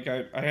mean, like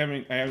I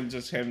haven't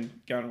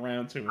gotten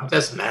around to I'm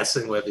just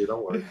messing with you.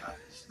 Don't worry about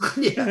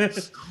it. Yeah.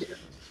 it.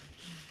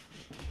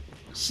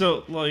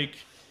 so like,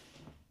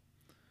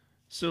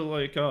 so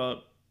like,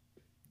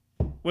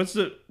 what's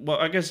the? Well,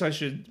 I guess I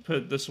should put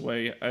it this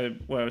way.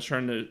 What I was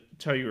trying to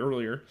tell you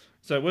earlier.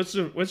 So, what's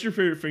your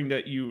favorite thing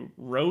that you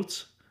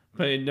wrote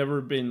but had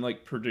never been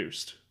like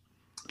produced?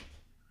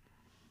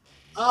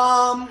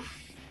 Um,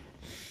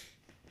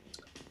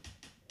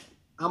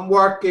 I'm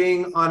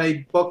working on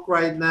a book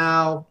right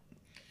now.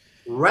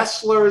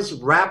 Wrestlers,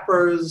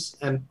 rappers,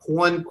 and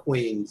porn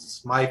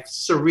queens. My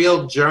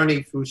surreal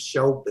journey through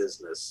show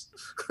business.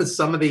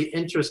 Some of the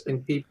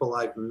interesting people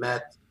I've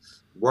met,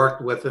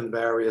 worked with in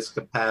various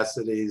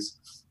capacities.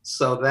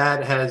 So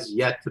that has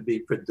yet to be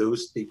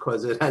produced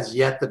because it has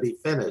yet to be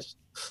finished.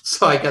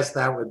 So I guess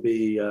that would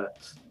be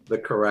the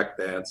correct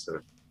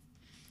answer.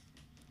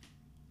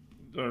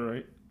 All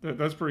right,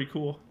 that's pretty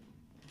cool.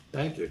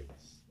 Thank you.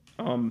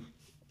 Um,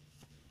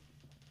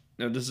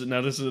 Now this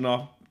is an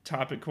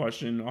off-topic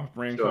question,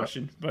 off-brand Sure.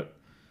 question, but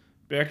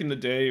back in the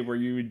day, were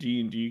you a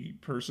D&D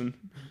person,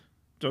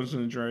 Dungeons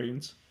and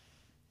Dragons?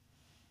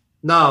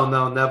 No,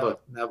 no, never,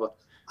 never.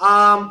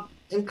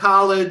 In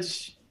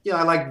college,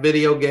 I like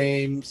video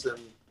games, and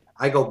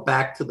I go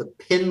back to the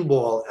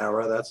pinball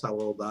era. That's how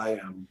old I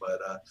am, but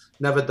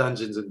never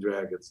Dungeons and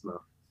Dragons.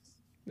 No.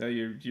 Yeah,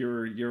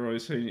 you're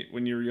always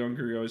when you were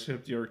younger, you always hit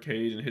up the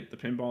arcade and hit the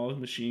pinball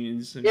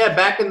machines. And Yeah,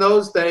 back in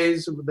those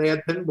days, they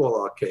had pinball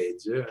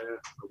arcades. Yeah, yeah.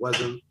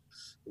 It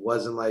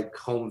wasn't like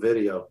home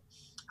video.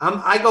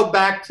 I go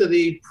back to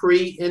the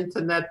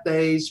pre-internet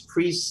days,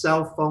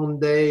 pre-cell phone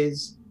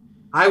days.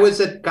 I was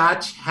at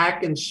Gotch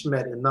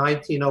Hackenschmidt in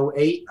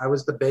 1908. I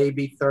was the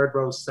baby third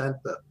row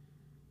center.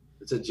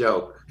 It's a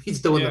joke. He's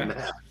doing yeah, the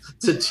math.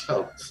 It's a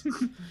joke.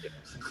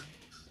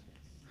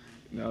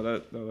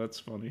 no, that's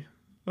funny.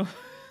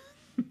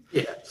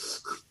 Yeah.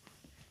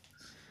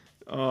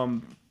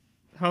 um,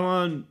 how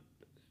long?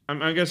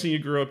 I'm guessing you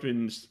grew up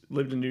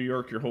lived in New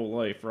York your whole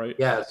life, right?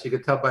 Yes, you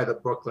could tell by the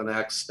Brooklyn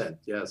accent.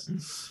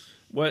 Yes.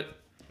 What?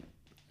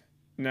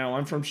 Now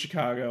I'm from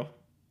Chicago,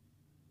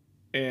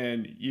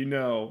 and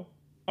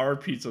our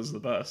pizza's the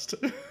best.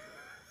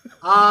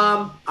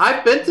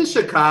 I've been to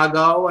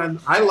Chicago, and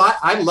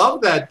I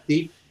love that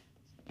deep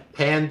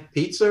pan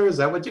pizza. Is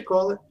that what you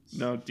call it?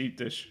 No, deep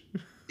dish.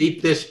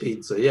 Deep dish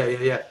pizza. Yeah, yeah,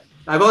 yeah.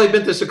 I've only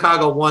been to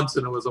Chicago once,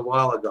 and it was a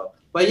while ago.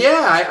 But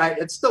yeah,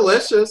 it's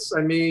delicious.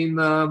 I mean,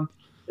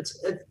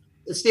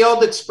 it's the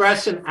old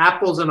expression,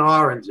 apples and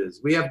oranges.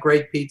 We have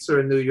great pizza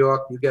in New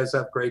York. You guys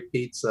have great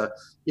pizza.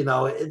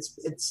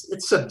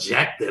 It's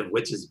subjective,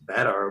 which is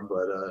better.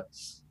 But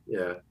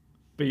yeah.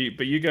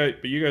 But you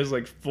guys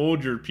like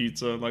fold your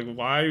pizza. Like,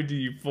 why do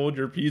you fold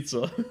your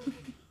pizza?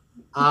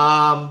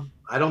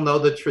 I don't know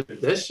the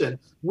tradition.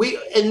 We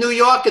in New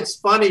York, it's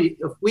funny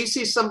if we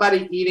see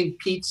somebody eating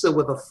pizza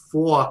with a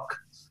fork,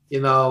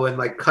 and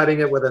like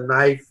cutting it with a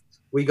knife,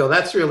 we go,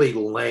 "That's really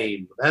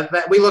lame."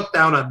 That we look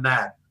down on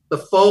that. The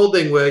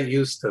folding we're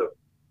used to.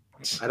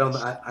 I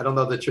don't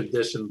know the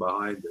tradition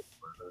behind it.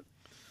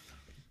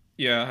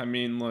 Yeah, I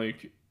mean,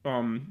 like,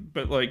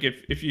 but like,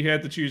 if you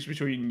had to choose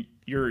between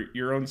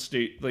your own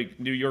state, like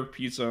New York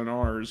pizza and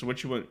ours,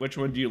 which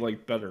one do you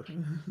like better?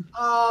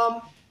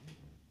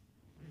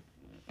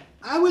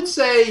 I would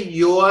say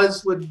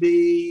yours would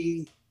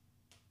be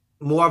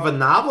more of a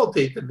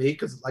novelty to me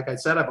because, like I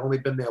said, I've only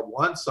been there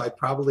once, so I'd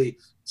probably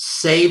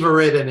savor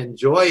it and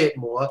enjoy it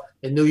more.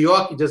 In New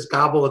York, you just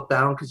gobble it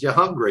down because you're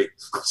hungry,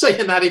 so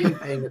you're not even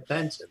paying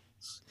attention.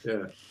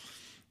 Yeah.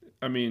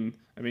 I mean,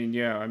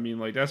 yeah. I mean,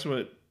 like that's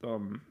what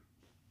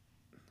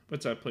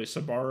what's that place?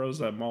 Sabaros,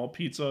 that mall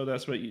pizza.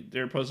 That's what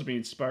they're supposed to be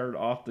inspired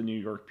off the New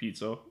York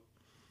pizza.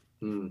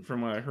 From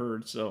what I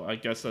heard, so I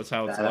guess that's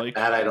how it's like.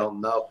 That I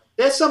don't know.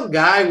 There's some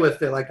guy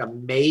with like a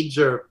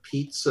major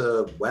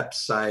pizza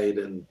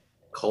website and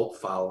cult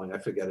following. I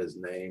forget his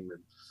name,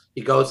 and he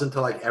goes into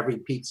like every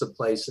pizza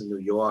place in New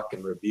York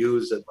and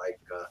reviews it. Like,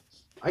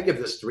 I give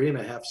this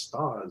 3.5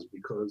 stars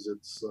because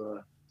it's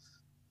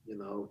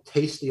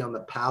tasty on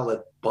the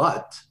palate,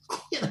 but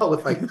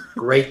with like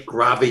great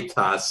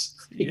gravitas.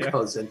 He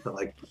goes into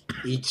like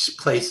each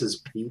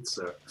place's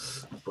pizza,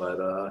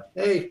 but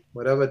hey,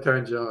 whatever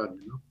turns you on.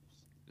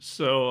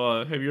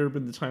 So, have you ever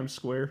been to Times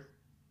Square?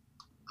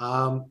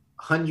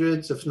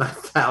 Hundreds, if not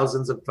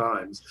thousands of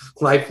times.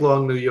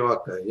 Lifelong New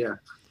Yorker, yeah.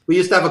 We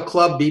used to have a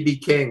club,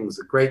 BB King's,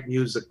 a great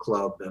music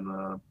club,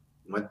 and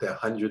Went there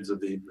hundreds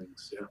of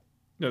evenings. Yeah.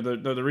 No,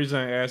 the reason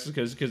I asked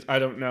is because I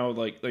don't know,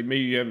 like maybe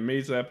you haven't made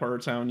it to that part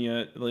of town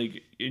yet,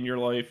 like in your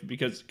life,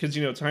 because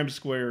Times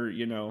Square,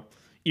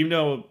 even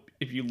though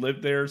if you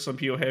live there, some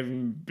people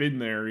haven't been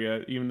there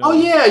yet, even Oh though.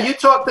 yeah, you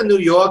talk to New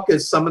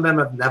Yorkers. Some of them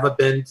have never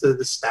been to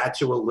the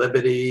Statue of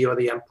Liberty or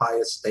the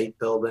Empire State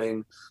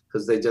Building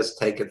because they just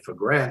take it for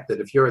granted.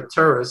 If you're a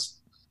tourist,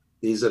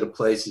 these are the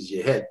places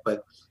you hit.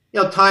 But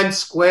Times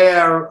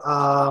Square,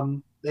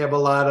 they have a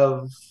lot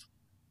of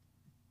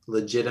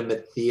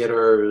legitimate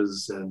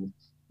theaters, and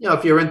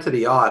if you're into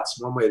the arts,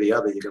 one way or the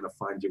other, you're going to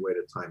find your way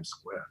to Times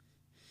Square.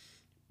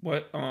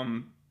 What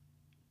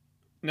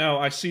No,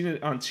 I've seen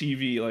it on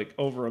TV like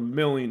over a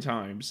million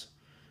times,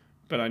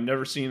 but I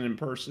never seen it in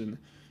person.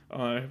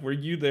 Were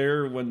you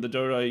there when the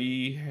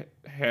Dodai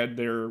had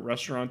their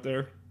restaurant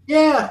there?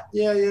 Yeah.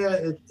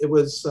 It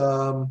was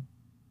a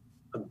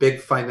big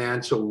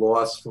financial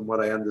loss, from what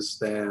I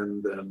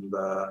understand, and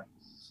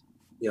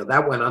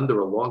that went under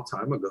a long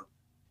time ago.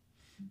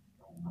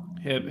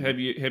 Have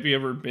you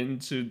ever been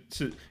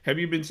have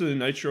you been to the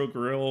Nitro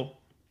Grill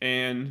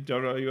and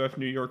WWF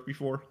New York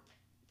before?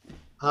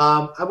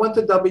 I went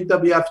to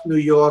WWF New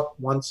York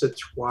once or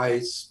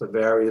twice for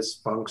various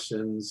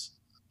functions.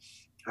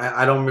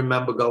 I don't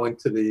remember going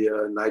to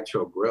the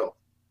Nitro Grill.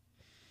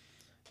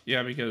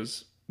 Yeah,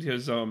 because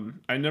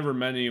I never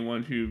met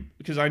anyone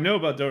because I know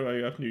about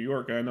WWF New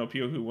York. I know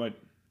people who went.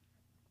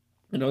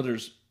 I know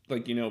there's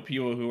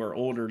people who are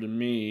older than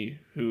me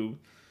who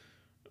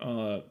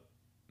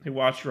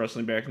watched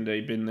wrestling back in the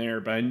day, been there,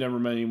 but I never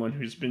met anyone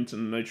who's been to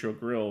the Nitro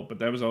Grill. But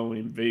that was only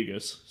in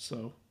Vegas,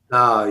 so.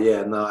 Oh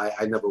yeah, no,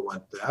 I never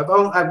went there. I've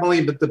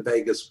only been to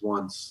Vegas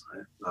once.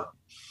 No.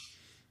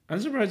 I'm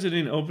surprised they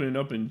didn't open it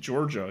up in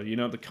Georgia.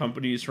 The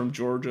company's from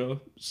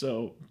Georgia,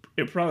 so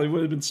it probably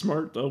would have been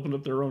smart to open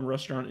up their own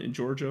restaurant in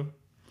Georgia.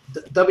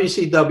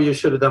 WCW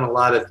should have done a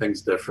lot of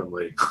things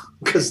differently,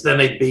 because then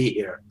they'd be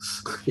here.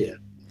 Yeah.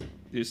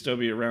 They'd still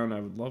be around. I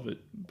would love it.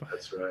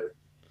 That's right.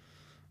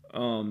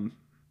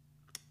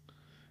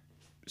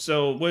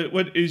 So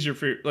what is your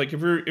favorite? Like if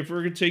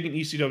we're taking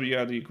ECW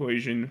out of the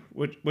equation,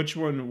 which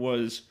one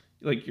was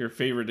like your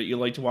favorite that you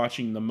liked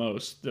watching the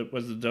most? That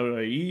was the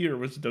WWE or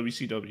was it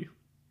WCW?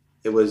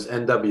 It was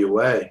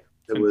NWA.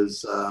 It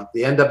was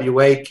the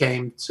NWA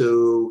came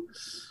to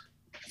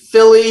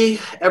Philly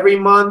every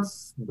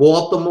month,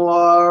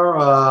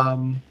 Baltimore,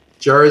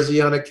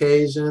 Jersey on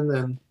occasion,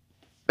 and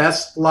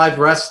best live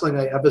wrestling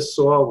I ever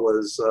saw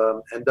was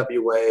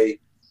NWA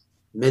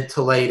mid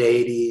to late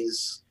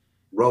 80s.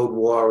 Road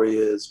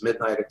Warriors,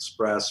 Midnight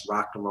Express,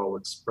 Rock and Roll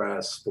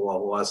Express, Four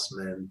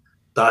Horsemen,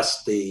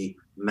 Dusty,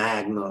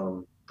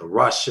 Magnum, the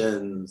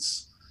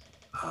Russians.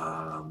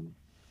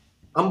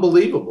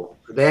 Unbelievable.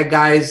 They had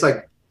guys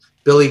like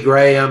Billy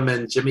Graham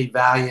and Jimmy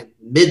Valiant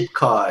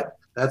mid-card.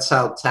 That's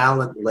how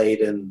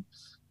talent-laden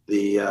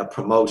the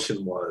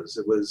promotion was.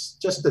 It was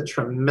just a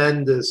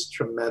tremendous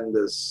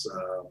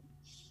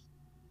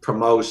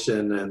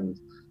promotion, and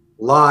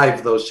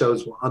live, those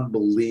shows were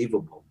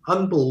unbelievable.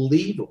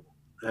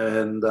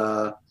 And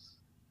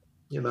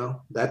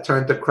that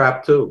turned to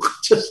crap too,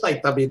 just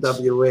like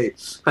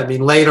WWE. I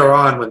mean, later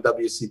on when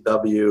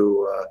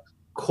WCW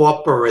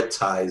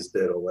corporatized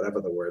it, or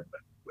whatever the word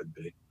would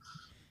be.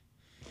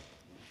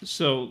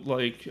 So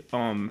do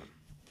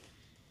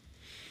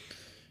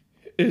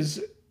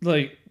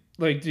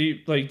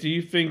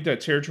you think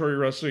that territory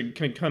wrestling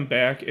can come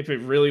back if it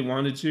really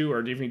wanted to,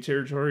 or do you think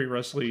territory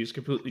wrestling is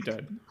completely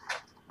dead?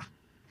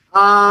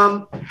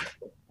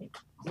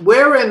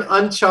 We're in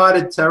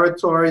uncharted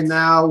territory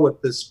now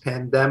with this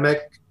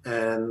pandemic,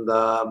 and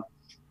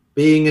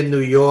being in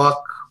New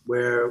York,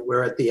 where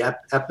we're at the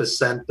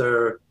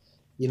epicenter.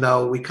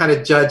 We kind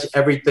of judge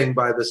everything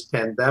by this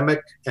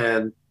pandemic,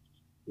 and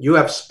you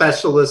have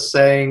specialists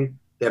saying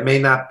there may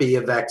not be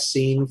a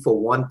vaccine for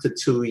 1 to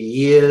 2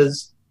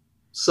 years.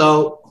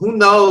 So who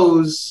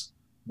knows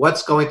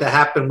what's going to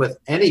happen with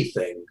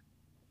anything?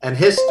 And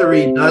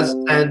history does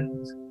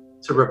tend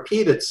to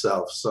repeat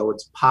itself. So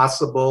it's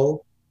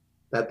possible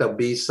that there'll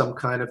be some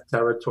kind of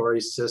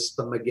territory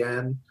system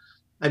again.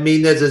 I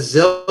mean, there's a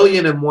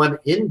zillion and one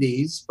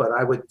indies, but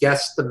I would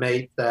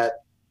guesstimate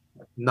that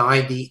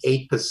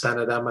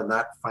 98% of them are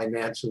not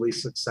financially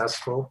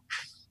successful.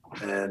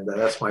 And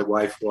that's my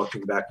wife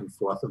walking back and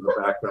forth in the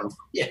background.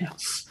 Yeah,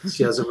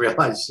 she doesn't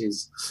realize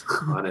she's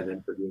on an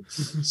interview.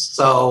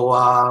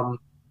 So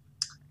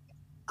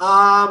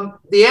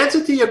the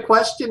answer to your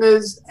question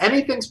is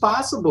anything's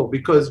possible,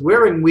 because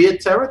we're in weird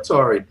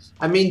territory.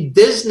 I mean,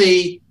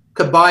 Disney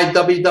could buy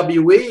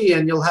WWE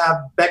and you'll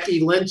have Becky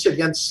Lynch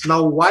against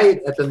Snow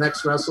White at the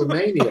next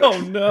WrestleMania.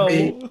 Oh, no.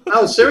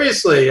 No,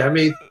 seriously. I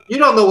mean, you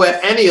don't know where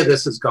any of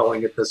this is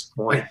going at this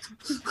point.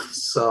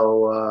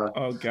 So.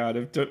 Oh, God.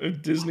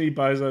 If Disney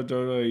buys out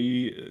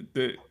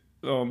WWE,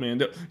 oh,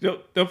 man.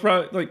 They'll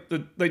probably,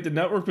 the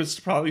network would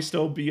probably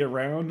still be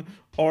around,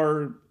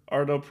 or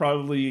they'll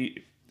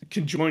probably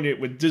conjoin it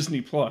with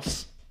Disney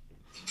Plus.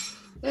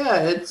 Yeah,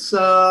 it's,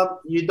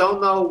 you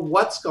don't know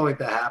what's going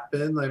to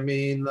happen. I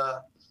mean,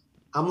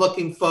 I'm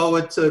looking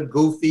forward to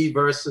Goofy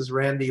versus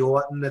Randy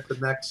Orton at the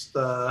next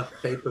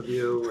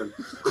pay-per-view. And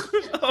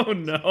Oh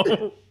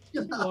no!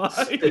 you know,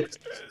 Why?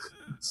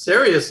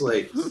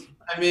 seriously,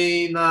 I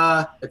mean,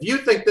 if you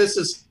think this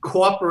is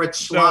corporate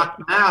schlock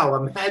now,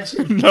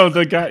 imagine. No,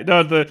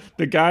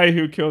 the guy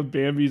who killed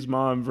Bambi's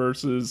mom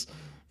versus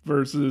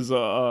Braun Otis.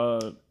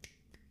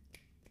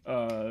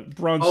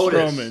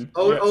 Strowman.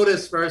 Yeah.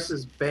 Otis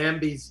versus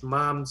Bambi's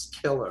mom's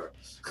killer.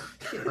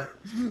 Yeah.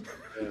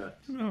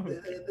 No.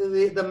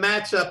 The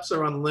matchups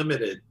are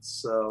unlimited.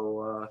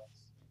 So,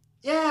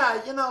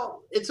 yeah,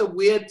 it's a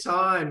weird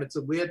time. It's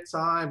a weird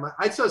time.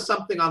 I saw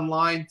something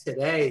online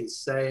today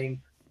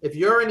saying if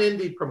you're an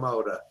indie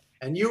promoter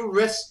and you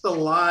risk the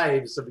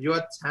lives of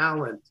your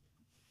talent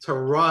to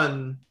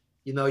run,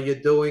 you're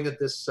doing a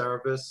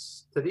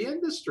disservice to the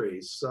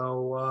industry.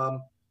 So,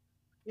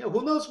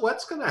 who knows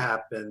what's going to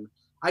happen?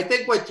 I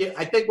think what you're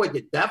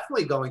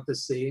definitely going to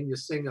see, and you're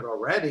seeing it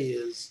already,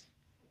 is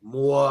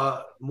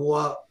more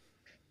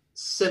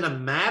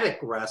cinematic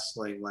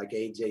wrestling, like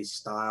AJ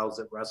Styles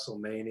at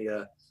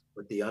WrestleMania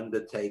with The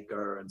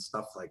Undertaker and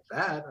stuff like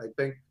that. I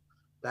think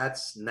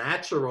that's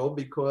natural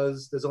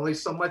because there's only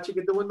so much you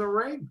can do in the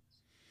ring.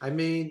 I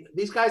mean,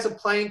 these guys are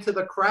playing to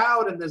the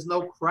crowd and there's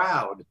no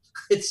crowd.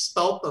 It's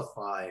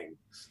stultifying.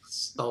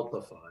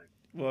 Stultifying.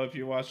 Well, if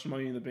you watch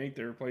Money in the Bank,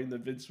 they were playing the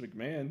Vince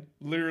McMahon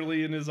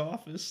literally in his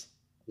office.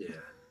 Yeah.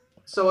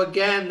 So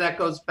again, that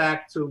goes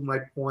back to my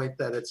point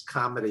that it's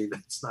comedy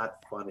that's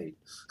not funny.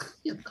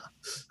 Yeah.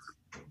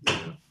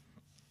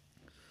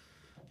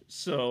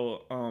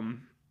 So,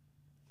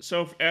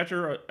 so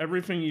after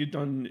everything you've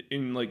done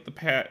in like the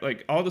past,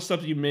 like all the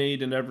stuff you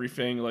made and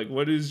everything, like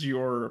what is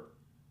your,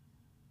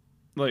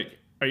 like,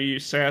 are you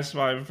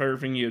satisfied with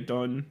everything you've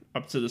done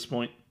up to this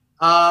point?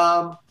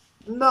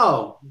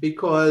 No,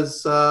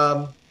 because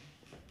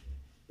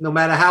no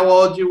matter how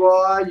old you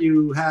are,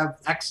 you have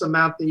X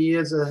amount of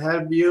years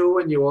ahead of you,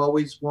 and you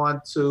always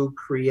want to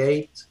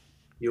create.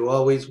 You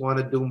always want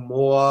to do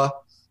more.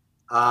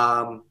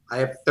 I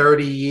have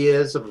 30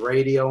 years of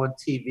radio and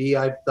TV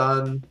I've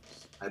done.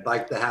 I'd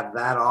like to have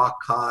that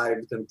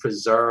archived and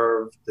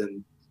preserved,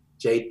 and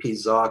JP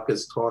Zark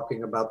is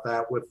talking about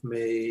that with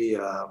me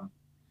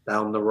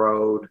down the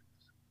road.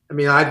 I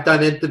mean, I've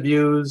done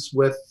interviews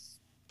with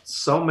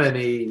so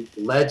many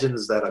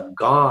legends that are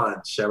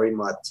gone: Sherry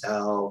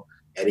Martel,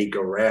 Eddie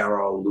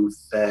Guerrero, Lou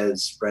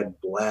Thesz, Fred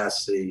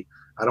Blassie.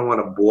 I don't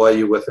want to bore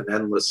you with an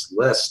endless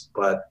list,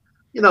 but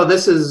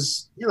this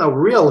is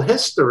real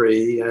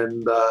history.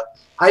 And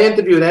I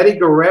interviewed Eddie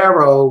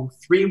Guerrero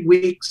 3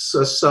 weeks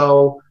or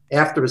so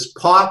after his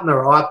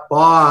partner Art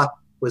Barr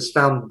was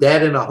found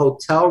dead in a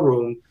hotel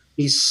room.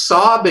 He's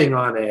sobbing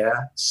on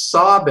air,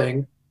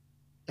 sobbing.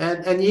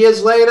 And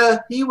years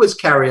later, he was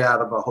carried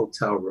out of a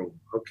hotel room.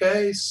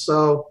 Okay,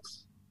 so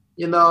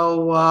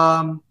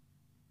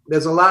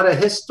there's a lot of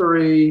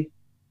history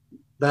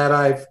that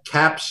I've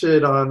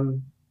captured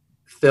on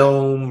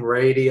film,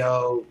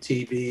 radio,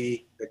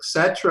 TV,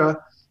 etc.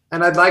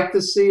 And I'd like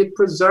to see it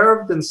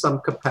preserved in some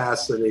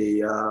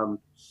capacity.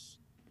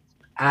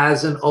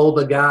 As an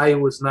older guy who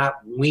was not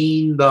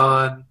weaned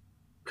on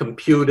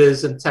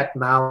computers and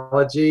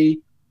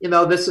technology,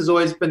 this has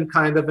always been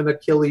kind of an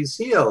Achilles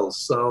heel.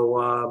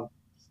 So,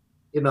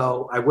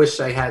 I wish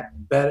I had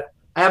better.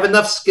 I have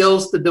enough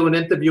skills to do an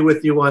interview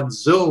with you on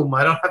Zoom.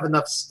 I don't have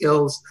enough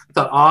skills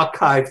to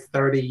archive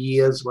 30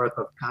 years worth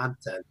of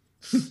content.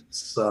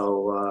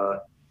 So,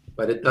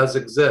 but it does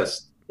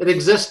exist. It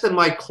exists in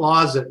my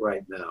closet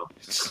right now.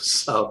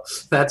 So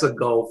that's a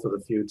goal for the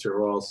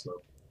future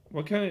also.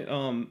 What kind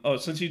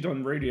of, since you've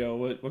done radio,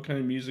 what kind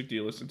of music do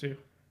you listen to?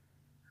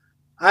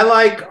 I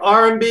like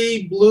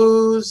R&B,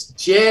 blues,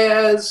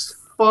 jazz,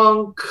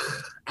 funk,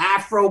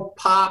 Afro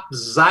pop,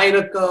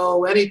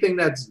 Zydeco, anything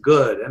that's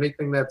good.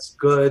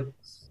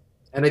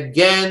 And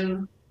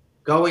again,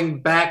 going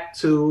back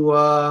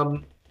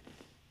to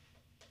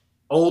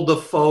older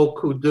folk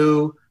who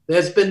do,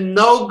 there's been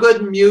no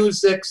good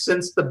music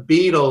since the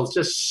Beatles.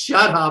 Just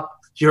shut up.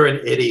 You're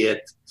an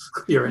idiot.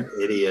 You're an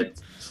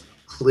idiot.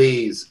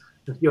 Please.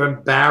 You're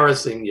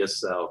embarrassing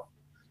yourself.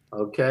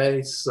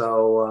 Okay?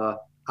 So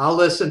I'll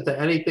listen to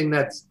anything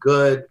that's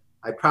good.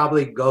 I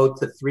probably go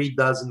to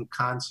 36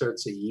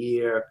 concerts a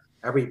year,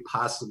 every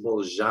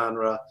possible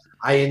genre.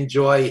 I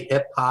enjoy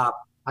hip hop.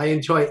 I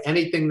enjoy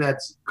anything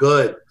that's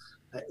good.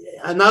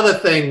 Another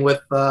thing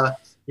with,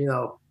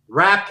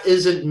 rap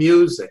isn't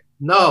music.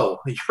 No,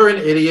 you're an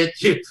idiot.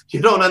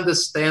 You don't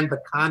understand the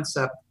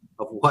concept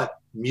of what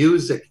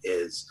music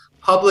is.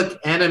 Public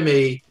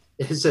Enemy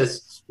is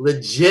as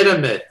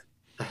legitimate,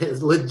 a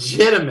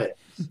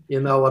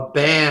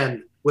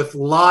band with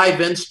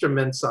live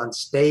instruments on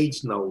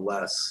stage, no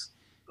less.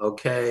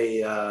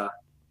 Okay,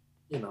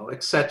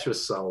 etc.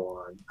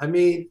 So on. I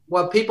mean,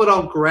 what people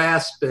don't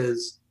grasp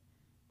is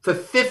for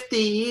 50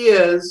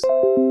 years,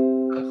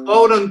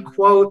 quote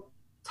unquote,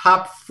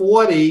 top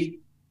 40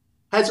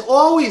 has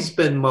always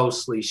been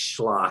mostly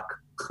schlock.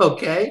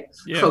 Okay?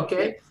 Yeah.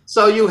 Okay?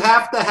 So you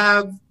have to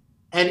have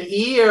an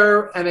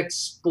ear and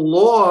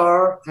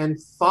explore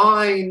and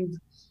find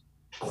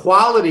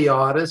quality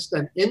artists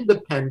and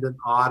independent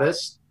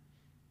artists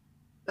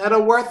that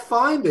are worth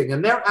finding,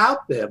 and they're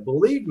out there.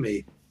 Believe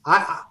me.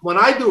 When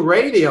I do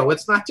radio,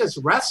 it's not just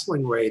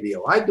wrestling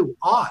radio. I do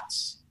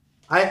arts.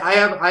 I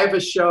have a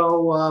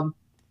show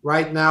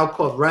right now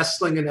called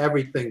Wrestling and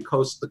Everything,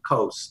 Coast to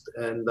Coast,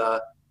 and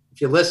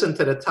if you listen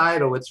to the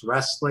title, it's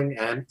Wrestling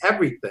and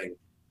Everything.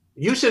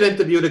 You should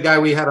interview the guy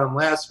we had on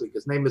last week.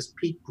 His name is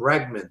Pete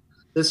Bregman.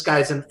 This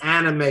guy's an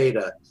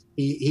animator.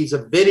 He's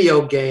a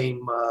video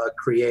game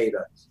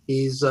creator.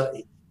 He's a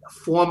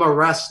former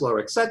wrestler,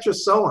 etc.,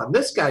 so on.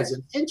 This guy's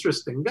an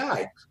interesting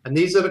guy, and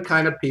these are the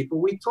kind of people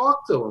we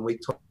talk to, and we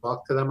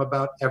talk to them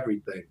about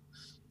everything.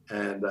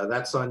 And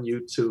that's on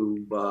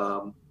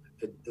YouTube.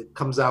 It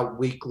comes out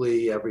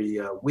weekly, every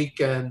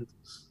weekend.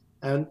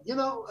 And, you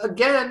know,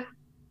 again,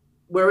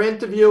 we're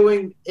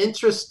interviewing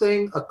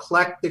interesting,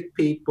 eclectic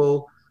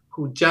people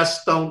who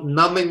just don't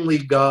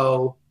numbingly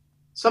go.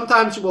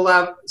 Sometimes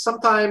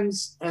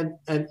an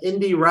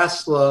indie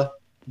wrestler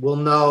will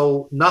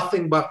know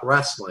nothing but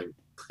wrestling.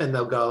 And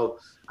they'll go,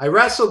 I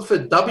wrestled for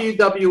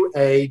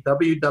WWA,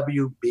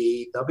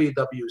 WWB,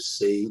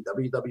 WWC,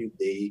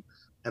 WWD,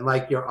 and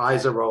like your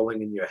eyes are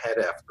rolling in your head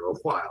after a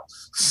while.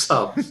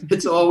 So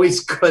it's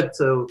always good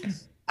to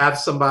have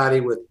somebody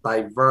with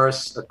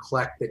diverse,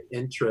 eclectic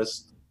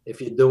interests if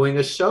you're doing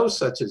a show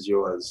such as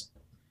yours.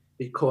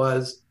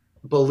 Because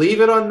believe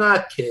it or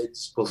not,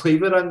 kids,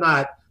 believe it or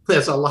not,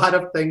 there's a lot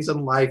of things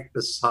in life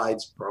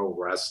besides pro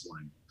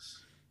wrestling.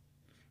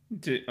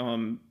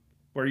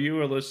 Are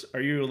you a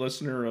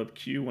listener of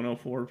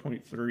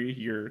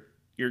Q104.3,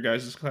 your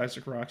guys'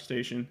 classic rock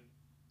station?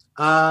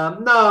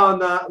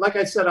 No. Like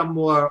I said, I'm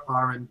more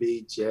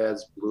R&B,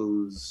 jazz,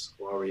 blues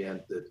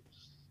oriented.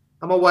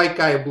 I'm a white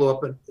guy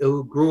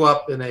who grew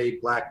up in a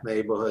black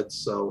neighborhood,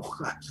 so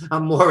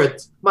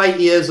my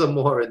ears are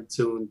more in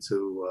tune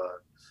to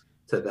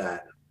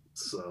that.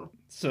 So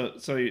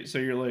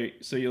you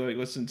like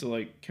listen to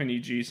like Kenny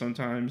G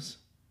sometimes?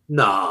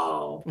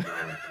 No.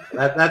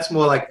 That's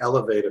more like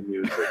elevator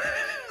music.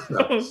 No.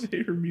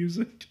 Elevator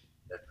music.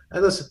 I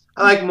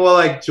like more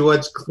like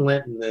George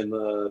Clinton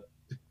and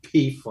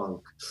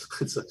P-Funk.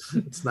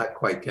 It's not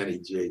quite Kenny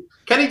G.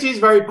 Kenny G is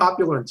very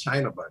popular in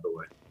China, by the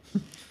way.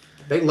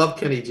 They love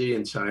Kenny G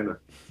in China.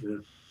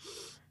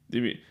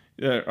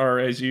 Yeah. Or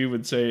as you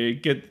would say,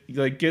 get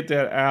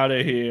that out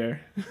of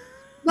here.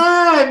 No,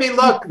 I mean,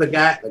 look, the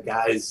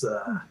guy's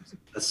a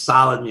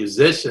solid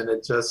musician.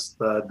 It just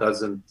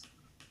doesn't,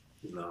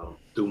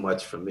 do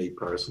much for me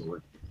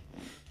personally.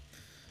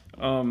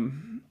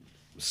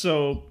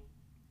 So,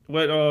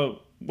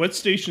 what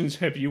stations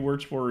have you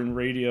worked for in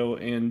radio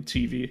and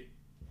TV?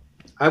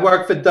 I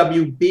worked for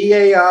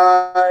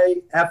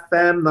WBAI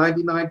FM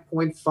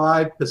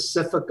 99.5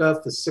 Pacifica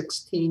for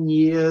 16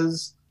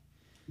 years.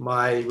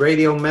 My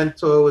radio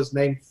mentor was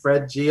named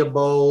Fred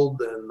Giabold,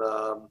 and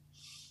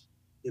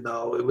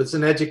it was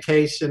an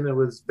education. It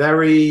was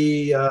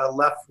very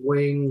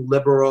left-wing,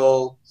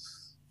 liberal,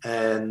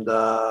 and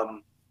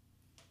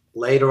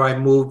later I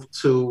moved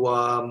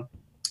to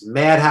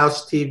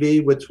Madhouse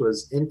TV, which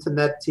was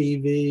internet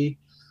TV,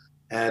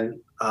 and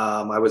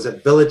I was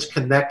at Village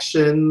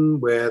Connection,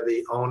 where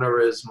the owner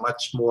is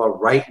much more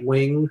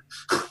right-wing,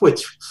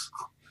 which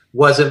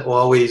wasn't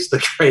always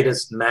the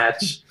greatest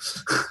match,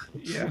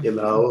 Yeah.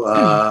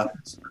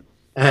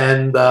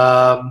 And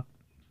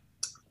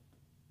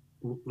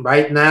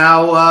right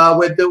now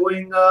we're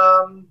doing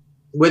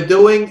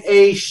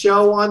a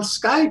show on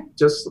Skype,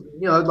 just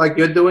like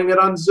you're doing it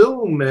on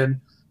Zoom, and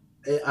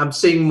I'm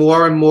seeing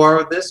more and more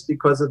of this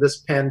because of this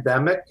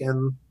pandemic.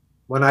 And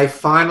when I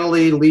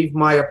finally leave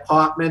my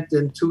apartment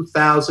in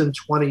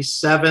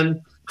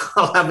 2027,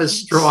 I'll have a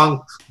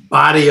strong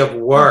body of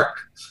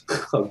work.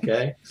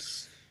 Okay,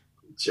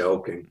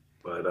 joking,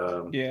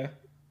 but yeah.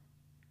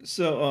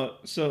 So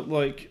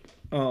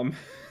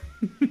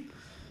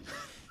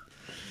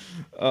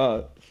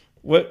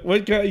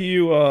what got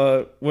you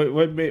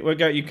what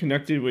got you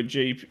connected with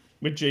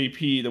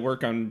JP to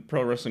work on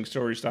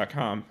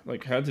ProWrestlingStories.com?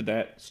 Like, how did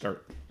that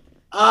start?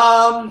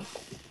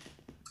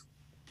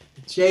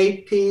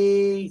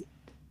 JP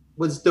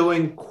was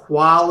doing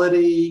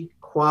quality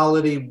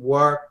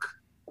work,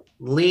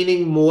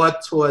 leaning more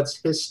towards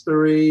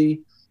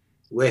history,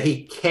 where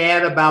he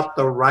cared about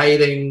the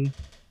writing,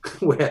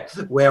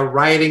 where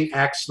writing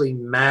actually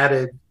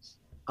mattered,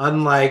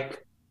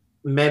 unlike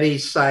many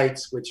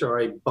sites which are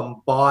a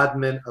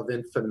bombardment of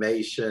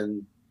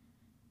information,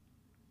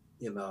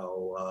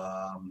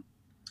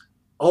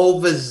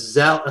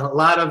 overzealous. A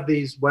lot of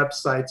these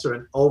websites are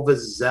an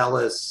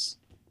overzealous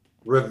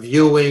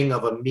reviewing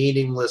of a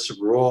meaningless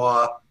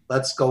Raw.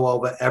 Let's go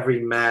over every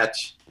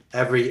match,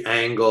 every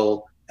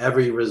angle,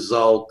 every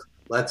result.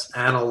 Let's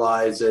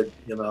analyze it.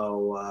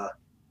 I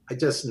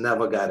just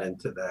never got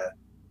into that.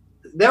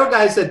 There are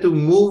guys that do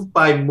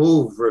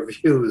move-by-move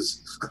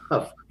reviews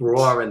of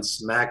Raw and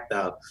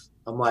SmackDown.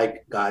 I'm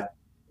like, God,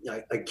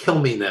 kill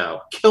me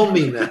now. Kill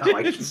me now.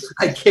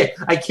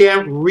 I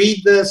can't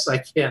read this. I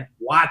can't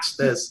watch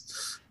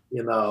this.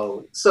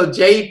 So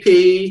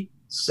JP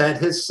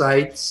set his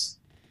sights,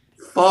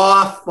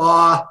 far,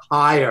 far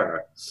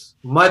higher.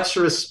 Much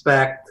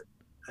respect.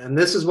 And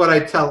this is what I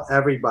tell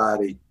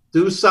everybody.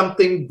 Do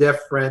something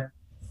different.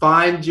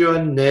 Find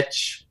your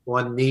niche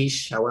or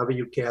niche, however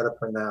you care to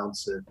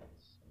pronounce it.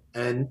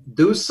 And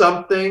do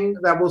something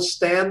that will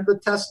stand the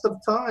test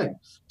of time.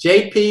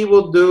 JP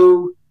will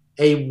do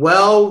a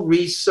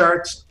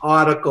well-researched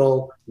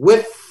article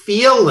with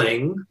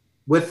feeling,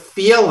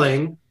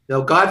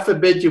 God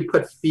forbid you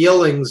put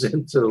feelings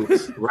into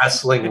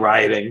wrestling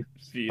writing,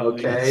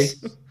 okay?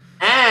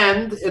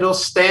 And it'll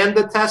stand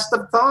the test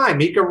of time.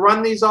 He can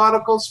run these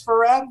articles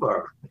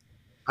forever.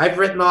 I've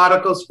written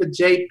articles for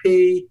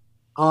JP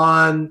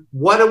on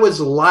what it was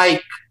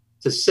like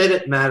to sit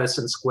at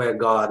Madison Square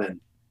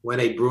Garden when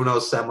a Bruno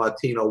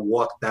Sammartino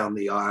walked down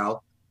the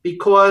aisle,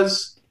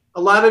 because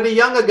a lot of the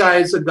younger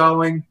guys are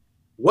going,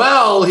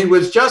 well, he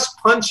was just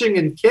punching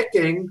and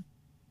kicking.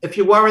 If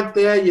you weren't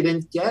there, you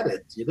didn't get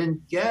it. You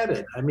didn't get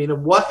it. I mean,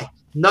 what?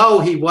 No,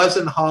 he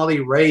wasn't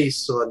Harley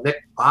Race or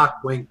Nick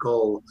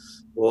Bockwinkel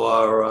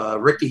or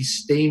Ricky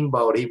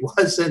Steamboat. He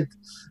wasn't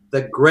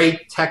the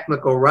great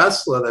technical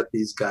wrestler that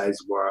these guys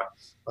were.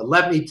 But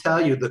let me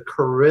tell you, the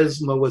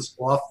charisma was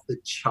off the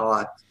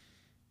chart.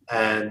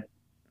 And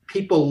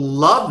people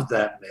loved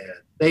that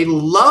man. They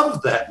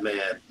loved that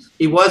man.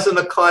 He wasn't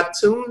a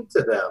cartoon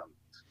to them.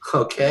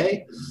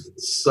 Okay?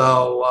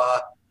 So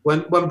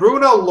when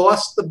Bruno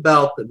lost the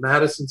belt at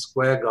Madison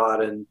Square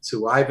Garden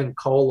to Ivan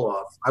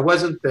Koloff, I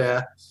wasn't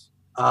there,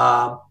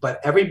 but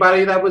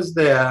everybody that was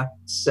there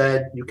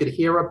said you could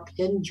hear a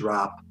pin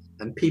drop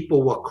and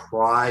people were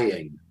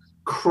crying.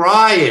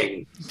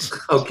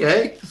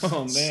 Okay?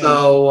 Oh, man.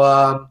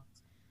 So,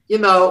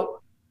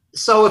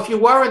 so if you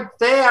weren't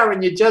there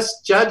and you're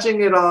just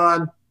judging it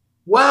on,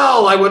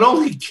 well, I would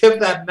only give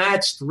that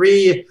match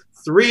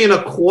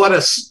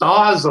 3.25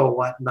 stars or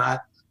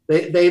whatnot,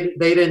 they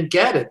didn't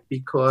get it,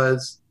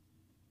 because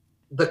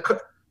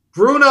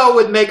Bruno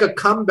would make a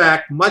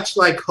comeback much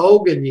like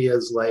Hogan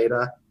years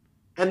later,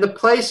 and the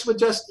place would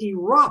just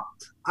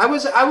erupt. I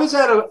was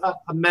at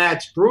a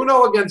match,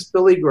 Bruno against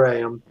Billy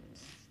Graham,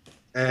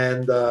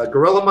 and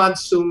Gorilla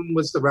Monsoon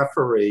was the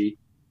referee.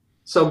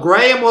 So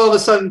Graham all of a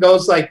sudden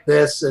goes like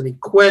this, and he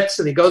quits,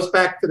 and he goes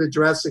back to the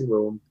dressing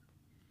room.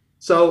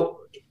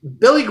 So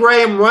Billy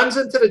Graham runs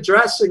into the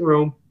dressing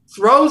room,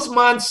 throws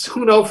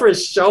Monsoon over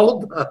his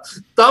shoulder,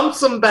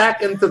 dumps him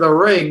back into the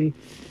ring.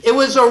 It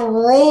was a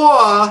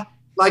roar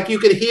like you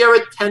could hear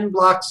it 10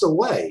 blocks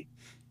away.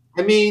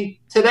 I mean,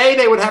 today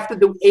they would have to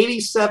do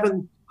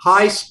 87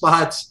 high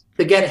spots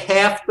to get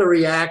half the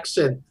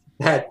reaction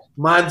that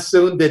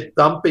Monsoon did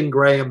dumping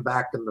Graham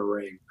back in the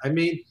ring. I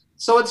mean,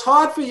 so it's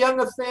hard for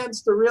younger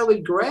fans to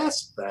really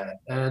grasp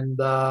that. And,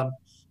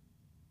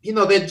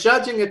 they're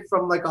judging it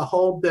from like a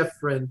whole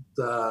different,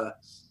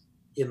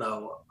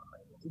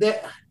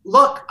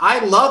 look,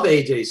 I love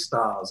AJ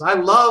Styles. I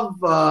love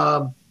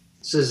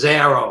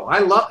Cesaro. I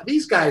love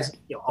these guys,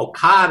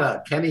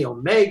 Okada, Kenny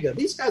Omega.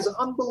 These guys are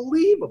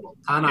unbelievable.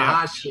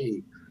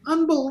 Tanahashi,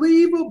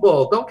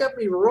 unbelievable. Don't get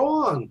me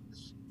wrong.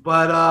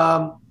 But,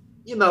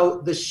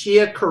 the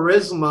sheer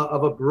charisma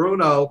of a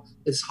Bruno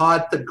is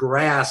hard to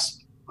grasp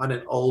on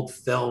an old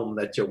film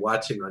that you're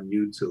watching on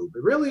YouTube.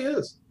 It really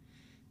is.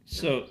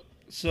 So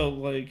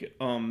like,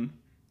 I'm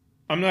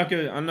not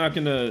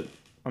gonna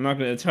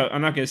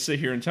sit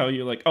here and tell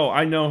you like, oh,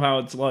 I know how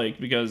it's like,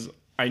 because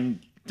I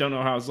don't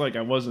know how it's like.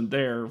 I wasn't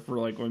there for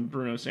like when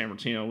Bruno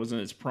Sammartino was in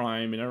his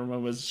prime and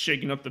everyone was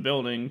shaking up the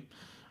building.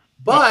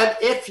 But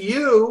if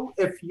you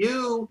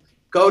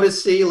go to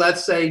see,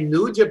 let's say,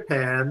 New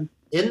Japan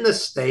in the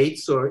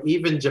States or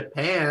even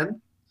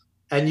Japan,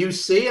 and you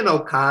see an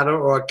Okada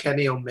or a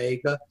Kenny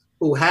Omega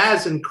who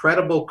has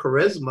incredible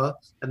charisma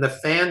and the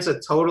fans are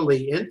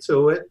totally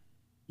into it,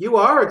 you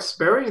are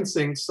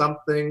experiencing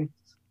something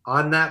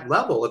on that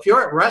level. If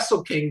you're at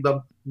Wrestle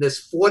Kingdom and there's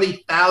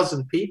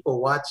 40,000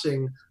 people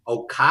watching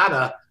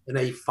Okada in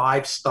a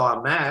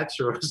 5-star match,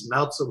 or as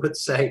Meltzer would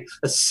say,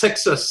 a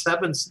 6 or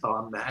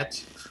 7-star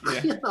match,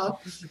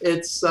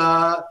 it's,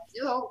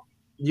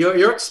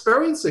 you're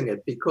experiencing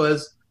it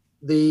because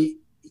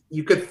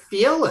you could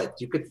feel it.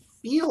 You could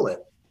feel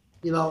it.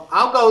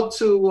 I'll go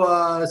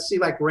to see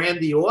like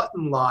Randy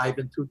Orton live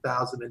in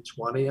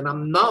 2020, and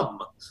I'm numb.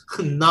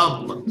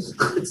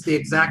 It's the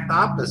exact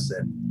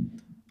opposite.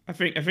 I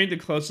think the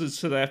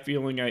closest to that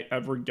feeling I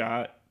ever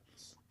got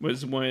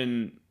was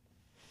when.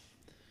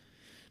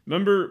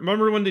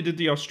 Remember when they did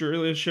the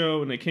Australia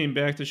show and they came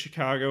back to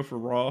Chicago for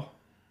Raw?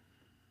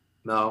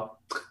 No,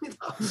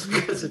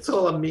 because it's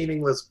all a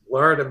meaningless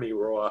blur to me,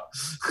 Raw.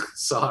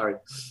 Sorry.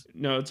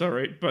 No, it's all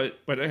right. But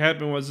what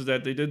happened was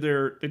that they did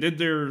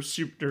their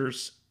super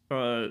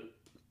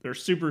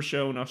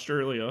show in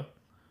Australia,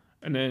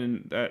 and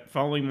then that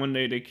following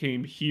Monday they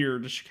came here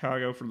to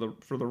Chicago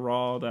for the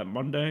Raw that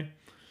Monday,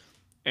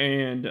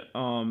 and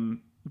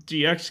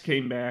DX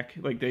came back.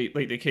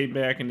 They came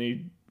back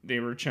and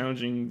they were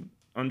challenging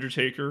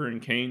Undertaker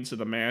and Kane to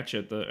the match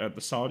at the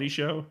Saudi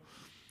show,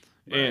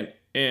 right.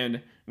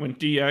 and when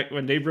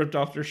they ripped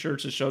off their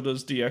shirts to show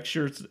those DX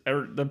shirts,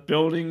 the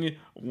building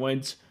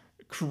went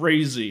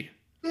crazy.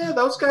 Yeah,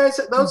 those guys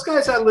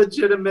have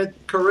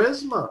legitimate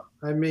charisma.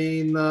 I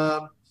mean,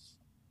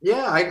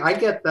 yeah, I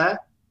get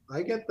that.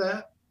 I get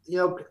that. You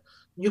know,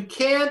 you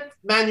can't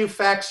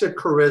manufacture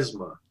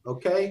charisma.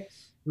 Okay,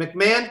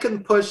 McMahon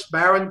can push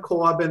Baron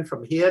Corbin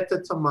from here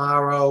to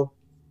tomorrow.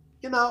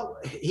 You know,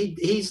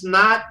 he's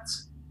not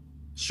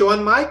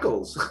Shawn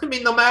Michaels. I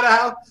mean, no matter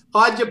how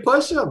hard you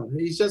push him,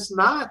 he's just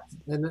not,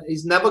 and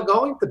he's never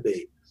going to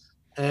be.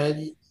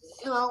 And you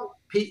know,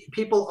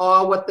 people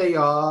are what they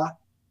are.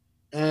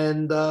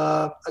 And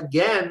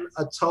again,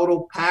 a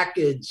total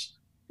package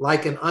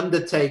like an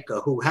Undertaker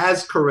who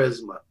has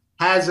charisma,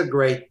 has a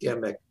great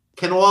gimmick,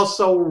 can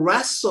also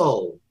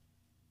wrestle.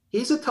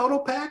 He's a total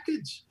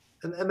package,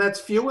 and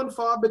that's few and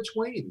far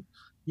between.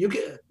 You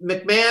get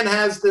McMahon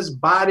has this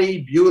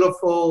body,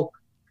 beautiful,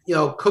 you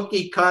know,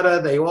 cookie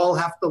cutter. They all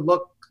have to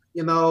look,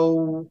 you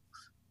know,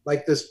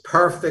 like this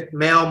perfect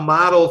male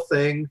model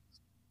thing.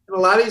 And a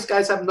lot of these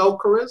guys have no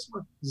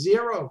charisma,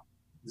 zero,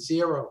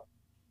 zero.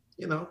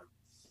 You know,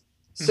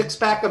 six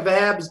pack of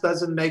abs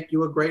doesn't make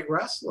you a great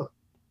wrestler.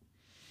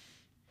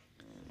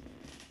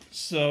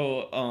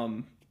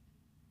 So,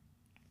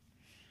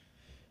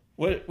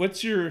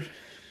 what's your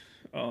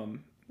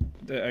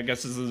I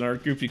guess this is our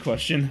goofy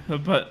question,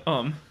 but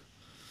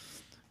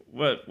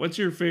what's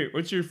your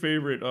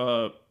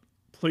favorite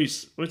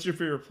place? What's your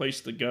favorite place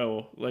to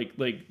go? Like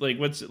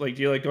what's like?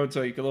 Do you like going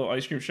to like a little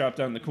ice cream shop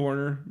down the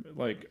corner,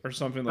 like or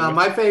something like?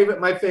 My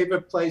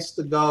favorite place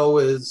to go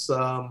is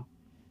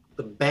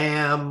the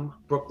BAM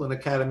Brooklyn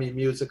Academy of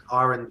Music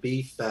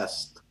R&B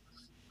Fest.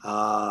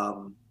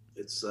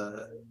 It's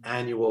an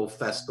annual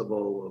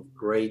festival of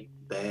great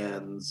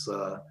bands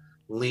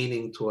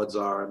leaning towards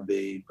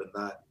R&B, but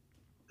not.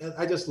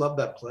 I just love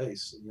that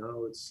place. You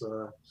know, it's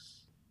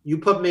you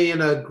put me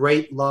in a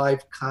great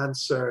live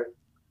concert.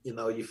 You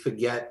know, you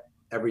forget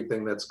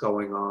everything that's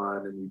going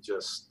on, and you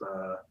just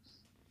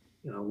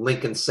you know,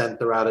 Lincoln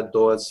Center, Out of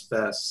Doors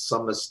Fest,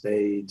 Summer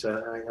Stage. I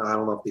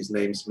don't know if these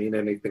names mean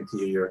anything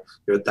to you.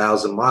 You're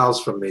 1,000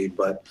 miles from me,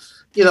 but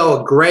you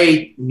know, a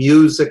great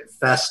music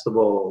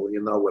festival.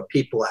 You know, where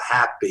people are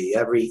happy,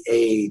 every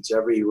age,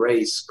 every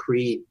race,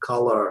 creed,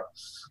 color.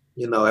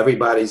 You know,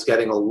 everybody's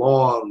getting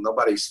along.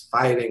 Nobody's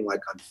fighting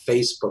like on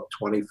Facebook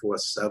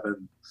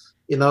 24/7.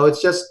 You know,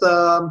 it's just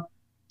a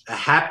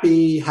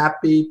happy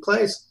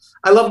place.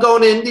 I love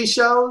going to indie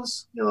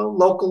shows. You know,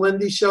 local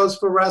indie shows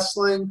for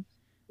wrestling.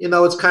 You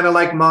know, it's kind of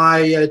like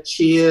my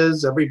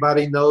Cheers.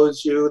 Everybody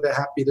knows you. They're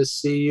happy to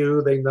see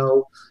you. They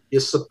know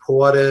you're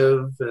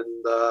supportive.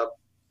 And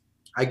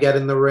I get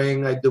in the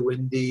ring. I do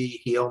indie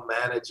heel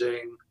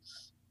managing,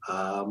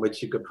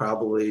 which you could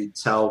probably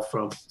tell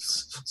from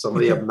some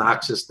of the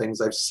obnoxious things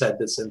I've said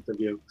this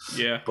interview.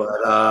 Yeah.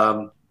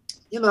 But,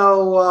 you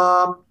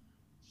know,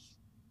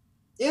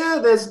 yeah,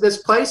 there's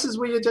places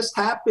where you're just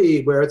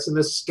happy, where it's an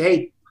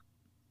escape.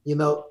 You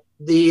know,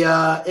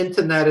 the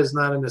internet is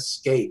not an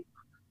escape.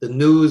 The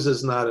news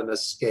is not an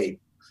escape.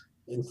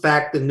 In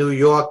fact, in New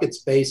York, it's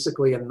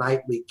basically a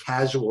nightly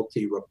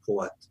casualty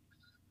report.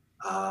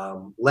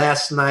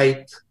 Last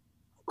night,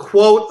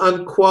 quote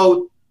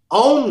unquote,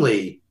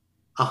 only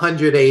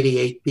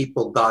 188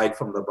 people died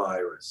from the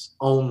virus.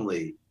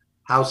 Only.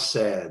 How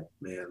sad,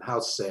 man. How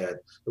sad.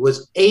 It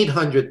was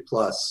 800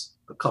 plus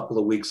a couple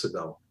of weeks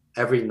ago,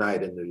 every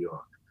night in New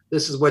York.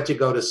 This is what you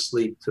go to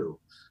sleep to.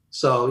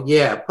 So,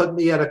 yeah, put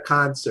me at a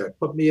concert,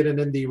 put me at an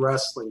indie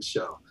wrestling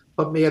show.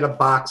 Put me at a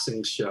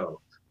boxing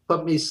show.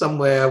 Put me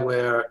somewhere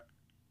where,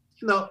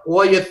 you know,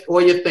 all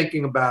you're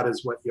thinking about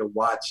is what you're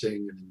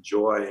watching and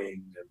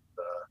enjoying. And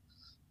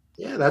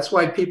yeah, that's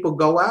why people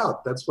go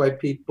out. That's why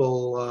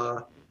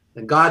people,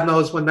 and God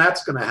knows when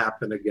that's going to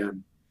happen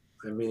again.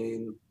 I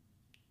mean,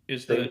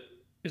 is the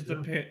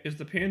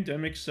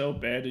pandemic so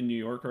bad in New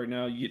York right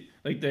now? You'll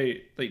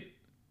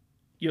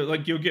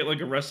get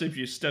like arrested if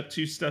you step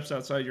 2 steps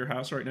outside your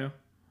house right now.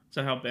 Is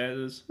that how bad it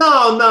is?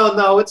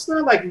 No. It's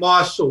not like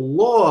martial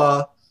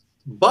law,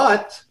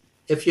 but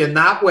if you're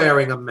not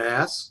wearing a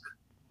mask,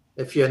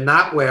 if you're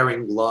not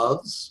wearing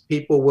gloves,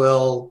 people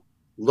will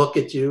look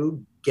at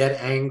you, get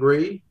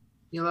angry.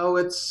 You know,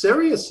 it's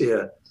serious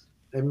here.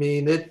 I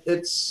mean,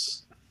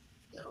 it's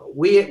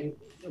we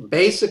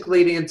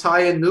basically the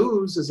entire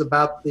news is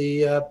about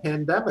the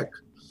pandemic,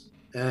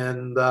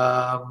 and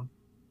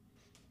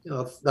you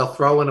know, they'll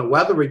throw in a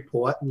weather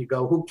report and you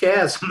go, who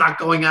cares? I'm not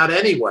going out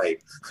anyway.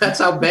 That's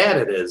how bad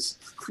it is.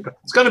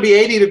 It's going to be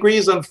 80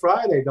 degrees on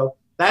Friday. Go,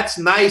 that's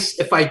nice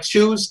if I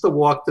choose to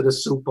walk to the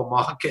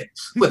supermarket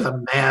with a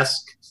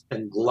mask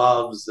and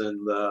gloves.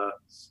 And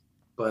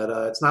but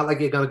it's not like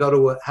you're going to go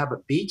to have a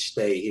beach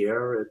day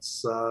here.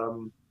 It's,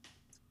 you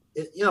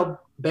know,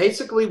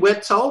 basically we're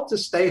told to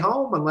stay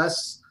home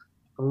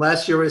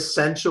unless you're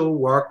essential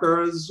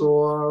workers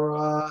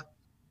or,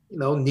 you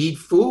know, need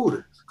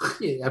food.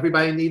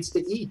 Everybody needs to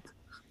eat,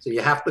 so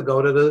you have to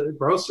go to the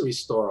grocery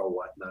store or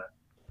whatnot.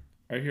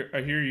 I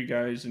hear you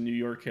guys in New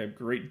York have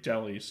great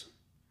delis.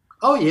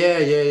 Oh yeah.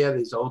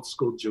 These old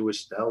school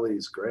Jewish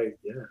delis, great.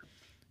 Yeah.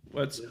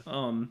 What's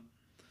Yeah.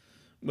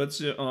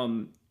 what's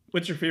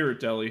your favorite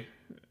deli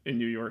in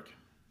New York?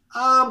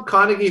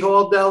 Carnegie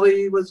Hall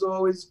Deli was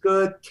always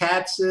good.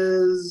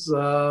 Katz's,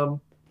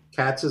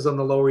 Katz's on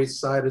the Lower East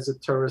Side is a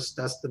tourist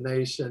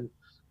destination.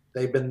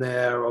 They've been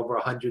there over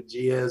 100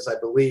 years, I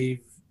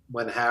believe.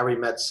 When Harry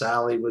Met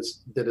Sally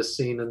was did a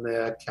scene in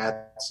there,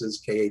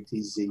 Katz's,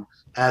 Katz's.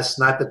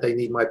 Not that they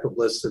need my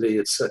publicity;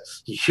 it's a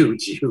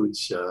huge,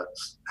 huge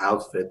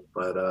outfit.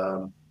 But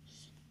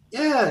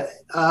yeah,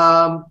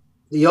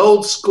 the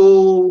old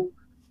school,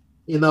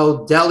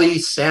 deli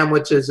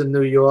sandwiches in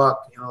New York.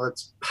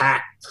 It's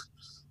packed.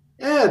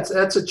 Yeah,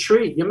 that's a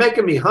treat. You're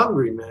making me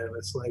hungry, man.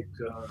 It's like,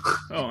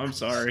 Oh, I'm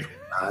sorry.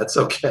 it's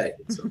okay.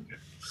 It's okay.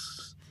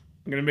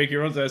 I'm gonna make you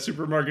run to that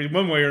supermarket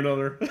one way or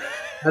another.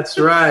 That's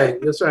right.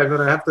 That's right. I'm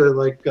gonna have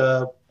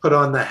to put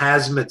on the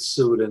hazmat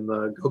suit and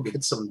go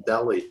get some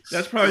deli.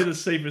 That's probably the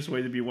safest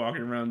way to be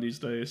walking around these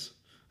days.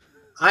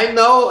 I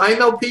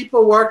know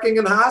people working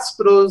in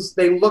hospitals.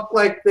 They look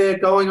like they're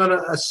going on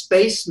a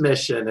space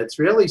mission. It's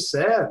really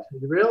sad.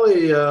 It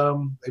really,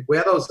 they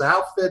wear those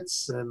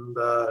outfits, and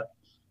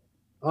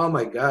oh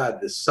my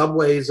God, the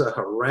subways are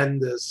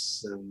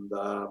horrendous, and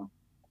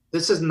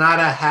this is not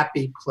a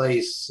happy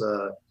place.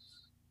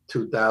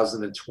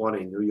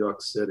 2020, New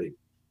York City.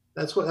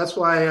 That's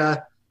why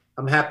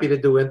I'm happy to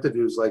do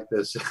interviews like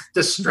this. It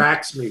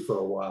distracts me for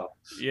a while.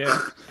 Yeah.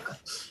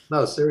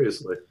 No,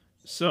 seriously.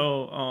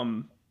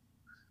 So,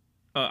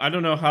 I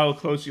don't know how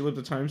close you live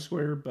to Times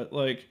Square, but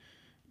could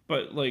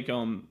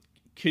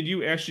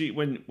you actually,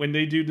 when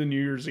they do the New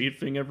Year's Eve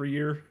thing every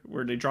year,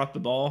 where they drop the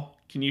ball,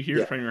 can you hear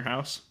it from your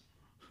house?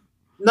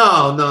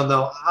 No, no,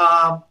 no.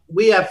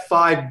 We have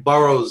 5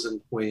 boroughs in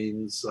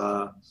Queens.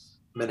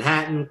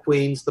 Manhattan,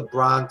 Queens, the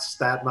Bronx,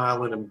 Staten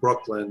Island, and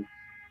Brooklyn.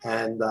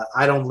 And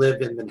I don't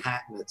live in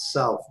Manhattan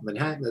itself.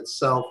 Manhattan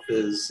itself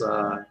is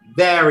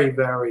very,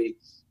 very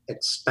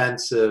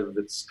expensive.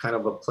 It's kind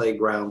of a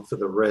playground for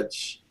the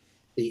rich.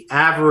 The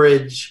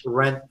average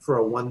rent for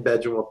a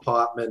 1-bedroom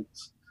apartment,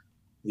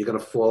 you're going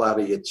to fall out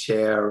of your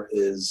chair,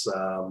 is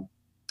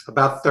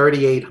about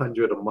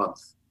 $3,800 a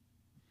month.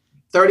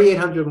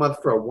 $3,800 a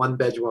month for a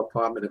 1-bedroom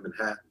apartment in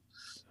Manhattan.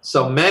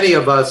 So many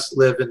of us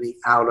live in the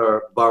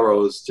outer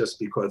boroughs just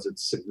because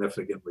it's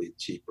significantly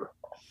cheaper.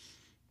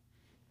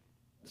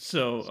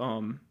 So,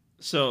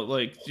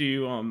 do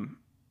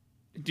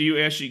you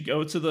actually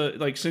go to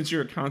the, since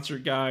you're a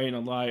concert guy and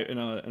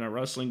a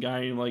wrestling guy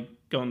and like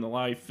going to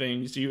live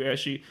things,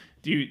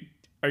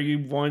 are you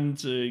one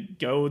to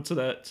go to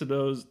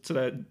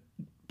that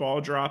ball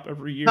drop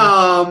every year?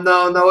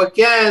 No.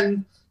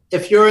 Again,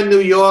 if you're a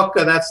New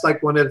Yorker, that's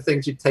like one of the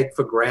things you take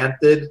for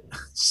granted.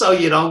 So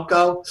you don't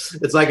go.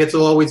 It's like it's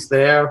always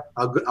there.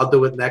 I'll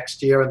do it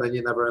next year, and then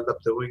you never end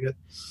up doing it.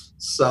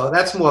 So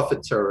that's more for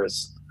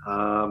tourists.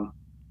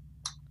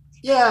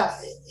 Yeah,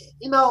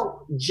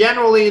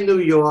 generally in New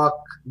York,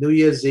 New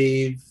Year's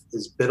Eve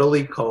is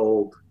bitterly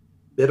cold,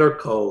 bitter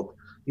cold.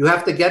 You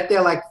have to get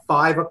there like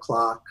 5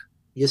 o'clock.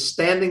 You're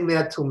standing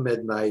there till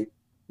midnight.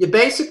 You're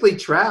basically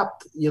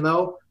trapped,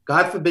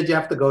 God forbid you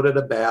have to go to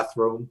the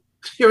bathroom.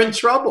 You're in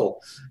trouble.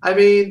 I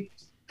mean,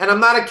 and I'm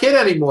not a kid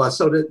anymore,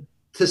 so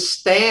to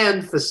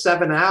stand for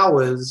 7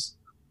 hours,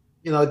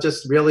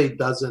 just really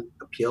doesn't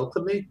appeal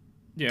to me.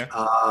 Yeah.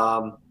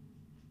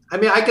 I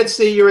mean, I could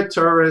see you're a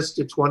tourist,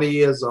 you're 20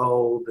 years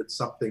old, it's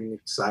something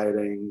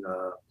exciting,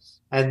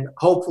 and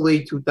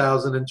hopefully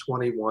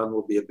 2021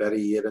 will be a better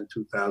year than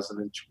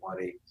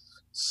 2020.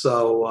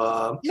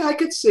 So yeah, I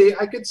could see.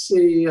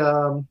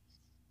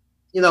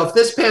 If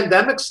this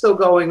pandemic's still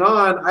going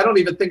on, I don't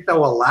even think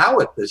they'll allow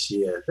it this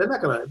year. They're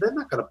not gonna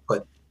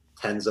put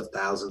tens of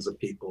thousands of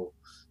people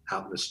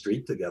out in the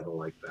street together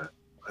like that.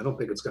 I don't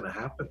think it's gonna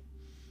happen.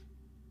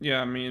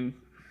 Yeah, I mean,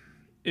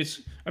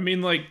 this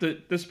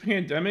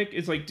pandemic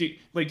is like, do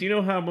you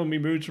know how when we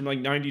moved from like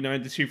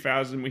 99 to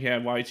 2000 we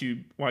had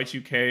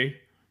Y2K?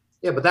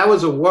 Yeah, but that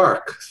was a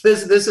work.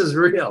 This is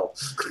real.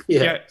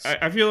 Yeah,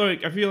 I feel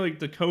like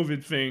the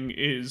COVID thing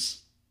is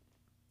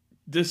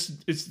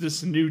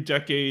this new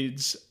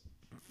decade's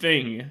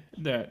thing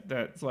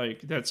that's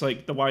like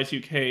the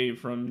Y2K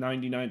from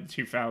 99 to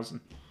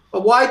 2000.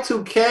 But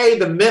Y2K,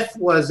 the myth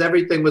was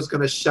everything was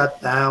going to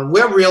shut down.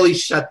 We're really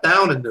shut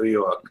down in New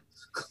York.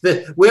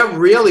 We're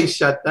really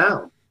shut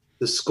down.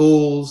 The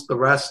schools, the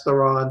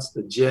restaurants,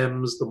 the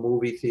gyms, the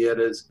movie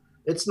theaters.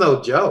 It's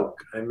no joke.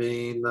 I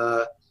mean,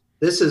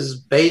 this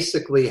is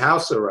basically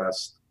house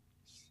arrest.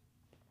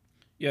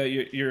 Yeah,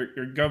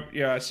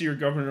 I see your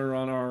governor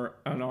on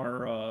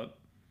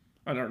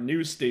our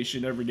news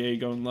station every day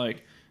going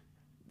like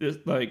this,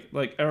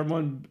 like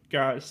everyone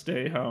gotta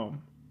stay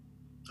home.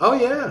 Oh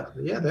yeah,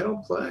 they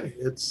don't play.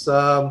 It's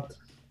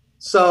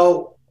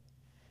so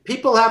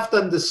people have to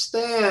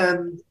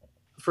understand.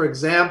 For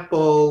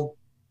example,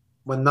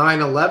 when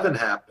 9/11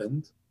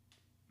 happened,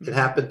 it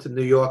happened to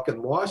New York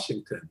and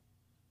Washington.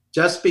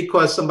 Just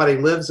because somebody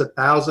lives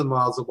 1,000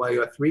 miles away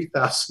or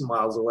 3,000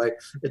 miles away,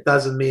 it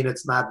doesn't mean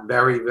it's not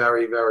very,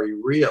 very, very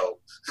real.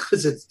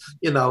 Because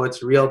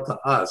it's real to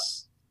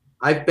us.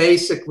 I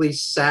basically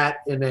sat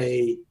in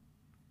a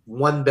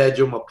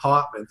 1-bedroom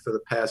apartment for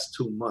the past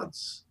 2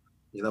 months.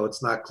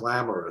 It's not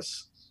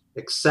glamorous.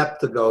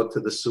 except to go to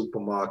the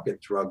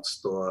supermarket,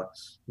 drugstore,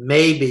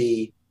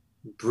 maybe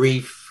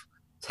brief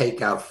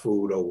takeout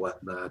food or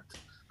whatnot,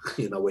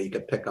 where you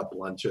can pick up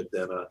lunch or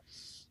dinner.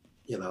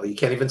 You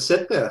can't even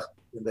sit there.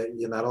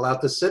 You're not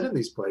allowed to sit in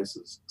these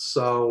places.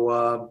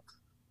 So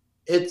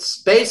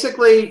it's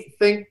basically,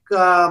 think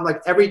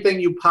like everything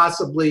you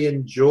possibly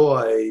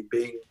enjoy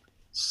being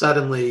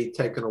suddenly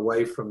taken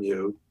away from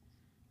you,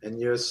 and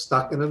you're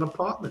stuck in an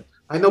apartment.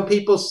 I know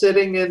people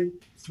sitting in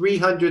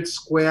 300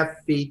 square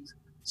feet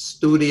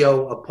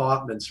studio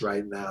apartments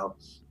right now,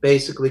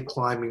 basically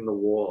climbing the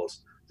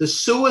walls. The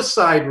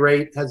suicide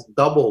rate has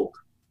doubled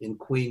in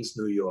Queens,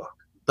 New York.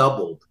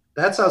 Doubled.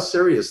 That's how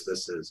serious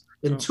this is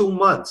in 2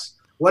 months.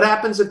 What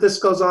happens if this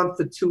goes on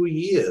for 2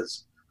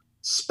 years?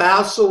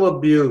 Spousal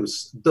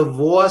abuse,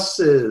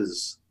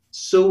 divorces,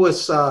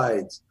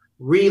 suicides,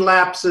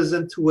 relapses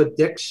into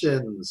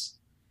addictions.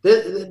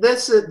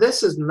 This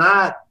is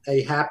not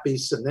a happy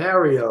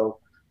scenario,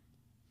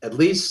 at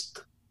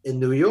least in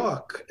New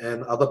York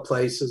and other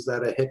places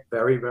that are hit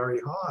very,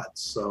 very hard.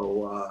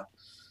 So,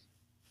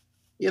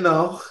 you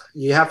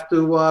have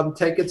to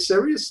take it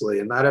seriously,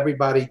 and not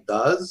everybody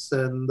does.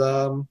 And,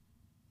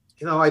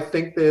 I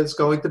think there's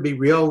going to be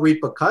real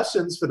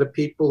repercussions for the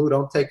people who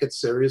don't take it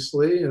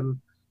seriously. And,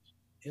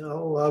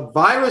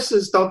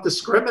 viruses don't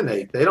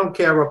discriminate. They don't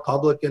care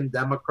Republican,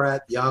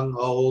 Democrat, young,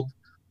 old.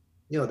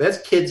 There's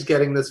kids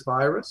getting this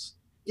virus.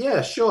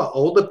 Yeah, sure.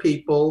 Older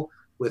people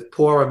with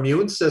poor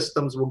immune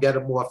systems will get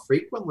it more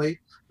frequently,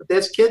 but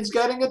there's kids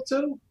getting it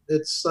too.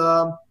 It's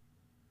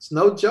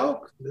no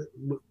joke.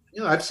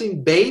 I've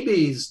seen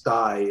babies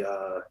die.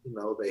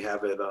 They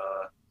have it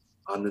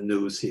on the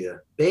news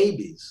here.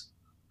 Babies.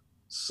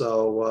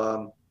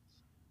 So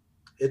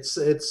it's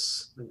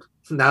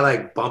not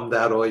like bummed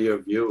out all your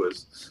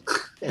viewers.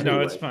 Anyway. No,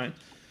 it's fine.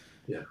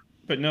 Yeah.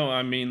 But no,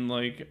 I mean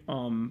like what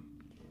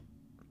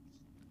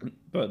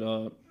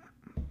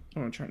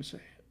am I trying to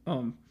say?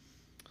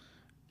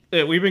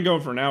 Yeah, we've been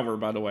going for an hour,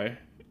 by the way.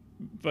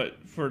 But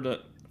for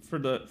the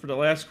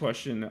last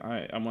question,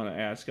 I want to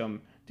ask do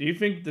you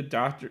think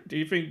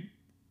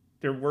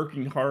they're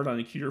working hard on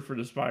a cure for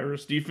this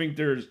virus? Do you think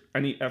there's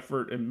any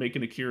effort in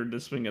making a cure of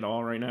this thing at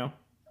all right now?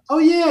 Oh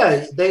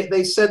yeah,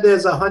 they said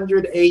there's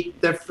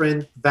 108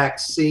 different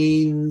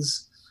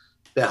vaccines.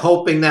 They're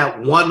hoping that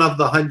one of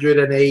the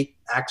 108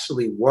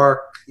 actually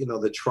work.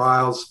 The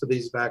trials for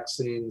these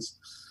vaccines.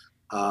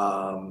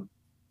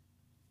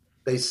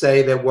 They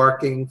say they're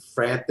working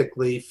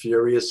frantically,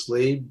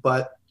 furiously,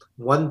 but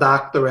one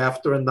doctor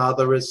after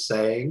another is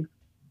saying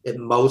it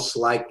most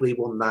likely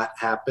will not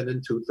happen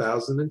in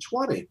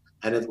 2020,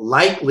 and it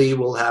likely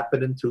will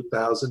happen in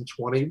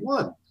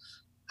 2021.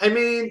 I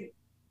mean,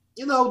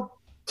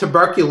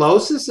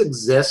 tuberculosis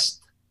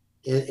exists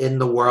in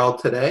the world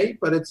today,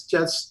 but it's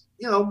just,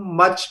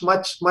 much,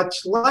 much,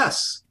 much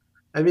less.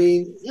 I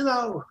mean,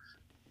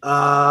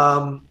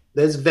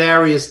 there's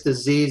various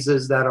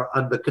diseases that are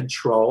under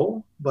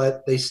control,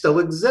 but they still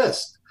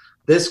exist.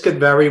 This could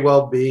very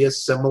well be a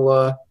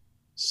similar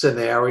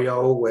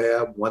scenario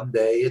where one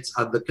day it's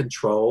under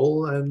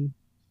control, and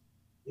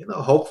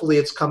hopefully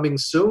it's coming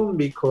soon,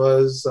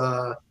 because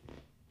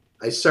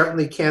I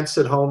certainly can't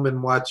sit home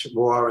and watch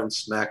Raw and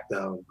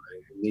SmackDown.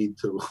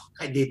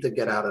 I need to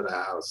get out of the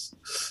house.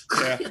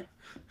 Yeah.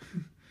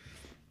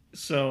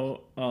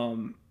 So,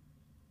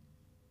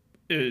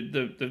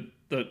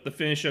 to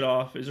finish it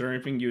off, is there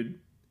anything do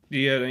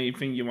you have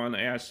anything you want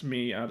to ask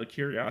me out of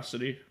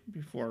curiosity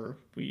before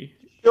we?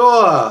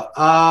 Sure.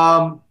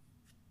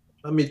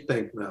 Let me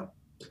think now.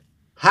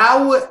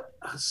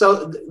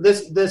 So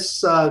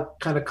this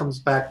kind of comes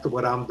back to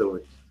what I'm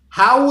doing.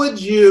 How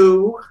would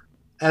you,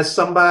 as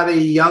somebody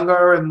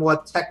younger and more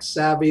tech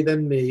savvy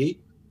than me,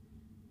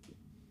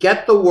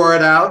 get the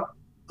word out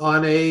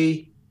on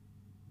a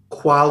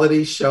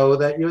quality show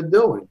that you're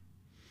doing?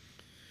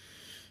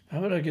 How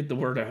would I get the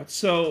word out?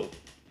 So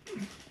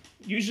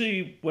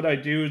usually what I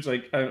do is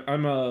like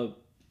I'm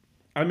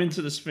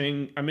into this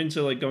thing. I'm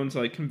into like going to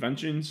like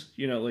conventions,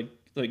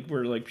 like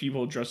where like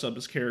people dress up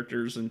as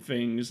characters and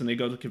things, and they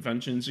go to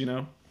conventions,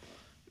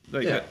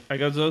 like Yeah. I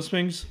go to those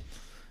things.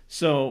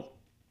 So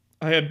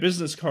I have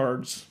business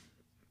cards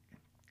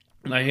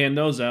and I hand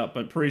those out,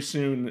 but pretty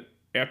soon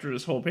after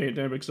this whole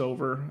pandemic's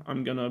over,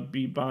 I'm gonna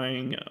be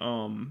buying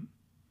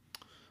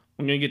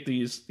I'm gonna get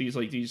these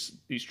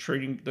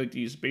trading, like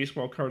these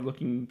baseball card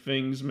looking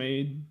things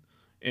made,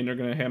 and they're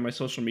gonna have my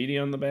social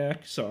media on the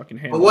back, so I can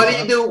hand. But what do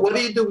you do? What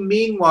do you do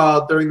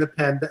meanwhile during the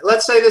pandemic?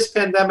 Let's say this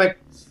pandemic,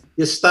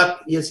 you're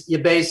stuck.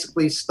 You're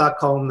basically stuck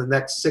home the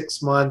next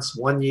 6 months,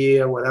 1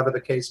 year, whatever the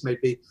case may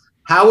be.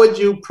 How would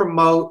you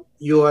promote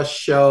your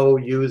show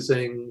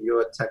using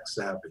your tech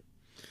savvy?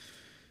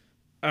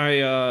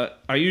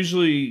 I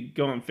usually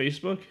go on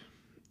Facebook,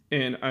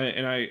 and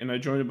I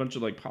join a bunch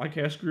of like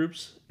podcast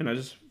groups, and I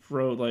just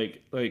throw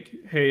like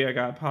hey, I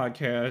got a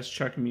podcast,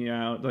 check me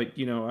out. Like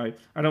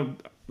I don't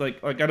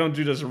I don't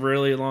do this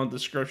really long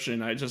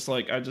description. I just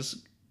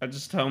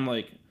tell them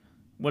like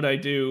what I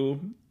do,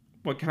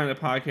 what kind of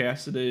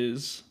podcast it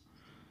is,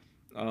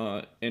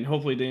 and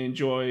hopefully they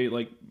enjoy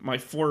like my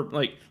four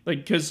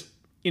because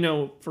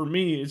for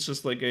me it's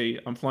just like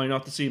I'm flying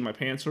off the seat of my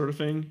pants sort of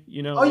thing.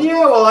 Oh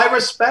yeah, well I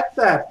respect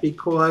that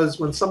because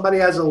when somebody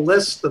has a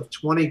list of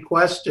 20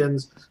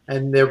 questions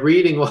and they're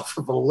reading off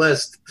of a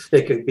list,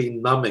 it could be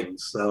numbing.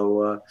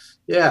 So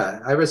yeah,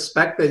 I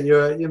respect that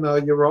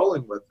you're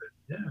rolling with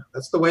it. Yeah,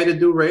 that's the way to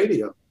do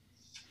radio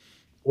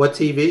or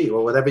TV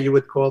or whatever you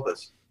would call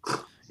this.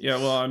 Yeah,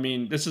 well, I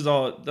mean, this is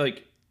all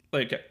like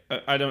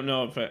I don't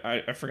know if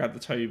I forgot to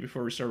tell you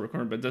before we start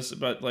recording,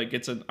 but like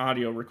it's an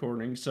audio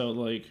recording, so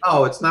like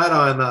Oh, it's not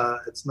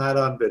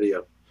on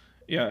video.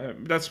 yeah,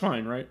 that's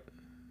fine, right?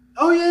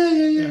 Oh yeah, yeah,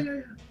 yeah, Yeah, yeah,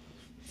 yeah.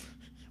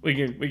 we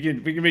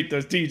can make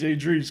those DJ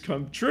dreams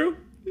come true.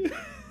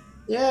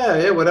 Yeah,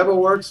 yeah, whatever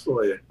works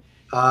for you.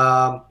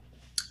 Um,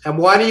 and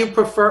why do you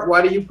prefer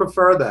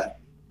that?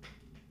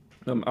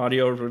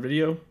 Audio over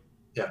video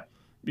Yeah.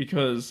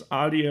 because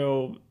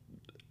audio,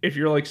 if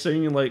you're like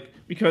sitting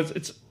because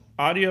it's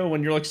audio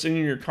when you're like sitting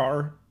in your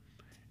car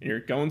and you're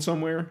going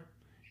somewhere,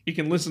 you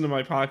can listen to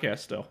my podcast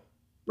still.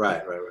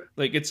 Right, right,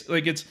 right. It's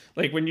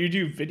like when you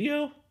do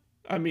video.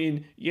 I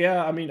mean,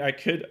 yeah. I mean,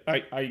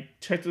 I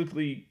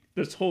technically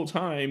this whole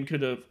time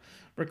could have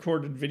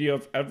recorded video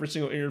of every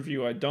single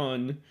interview I'd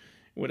done,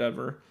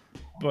 whatever.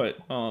 But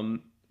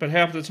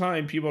half the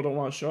time people don't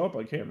want to show up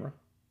on camera,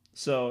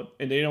 so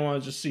and they don't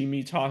want to just see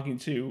me talking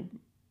to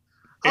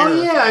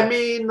Oh air. yeah, I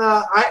mean,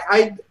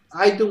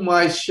 I do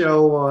my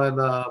show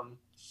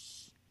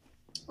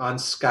on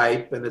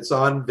Skype and it's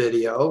on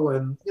video,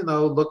 and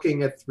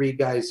looking at three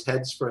guys'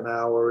 heads for an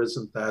hour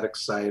isn't that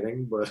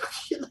exciting, but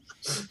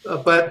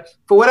but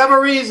for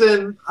whatever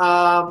reason,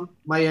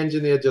 my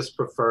engineer just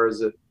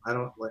prefers it. I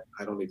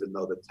don't even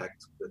know the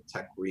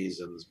tech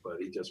reasons, but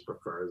he just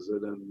prefers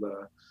it,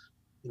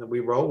 and we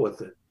roll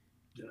with it.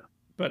 Yeah.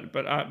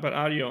 But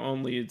audio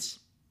only, it's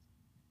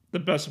the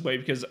best way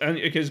because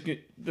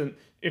then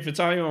if it's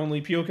audio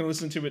only, people can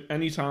listen to it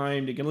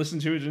anytime. They can listen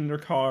to it in their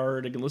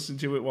car. They can listen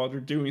to it while they're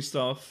doing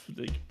stuff.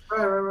 Right,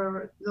 right, right,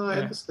 right. No, I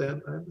Yeah,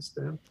 understand. I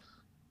understand. and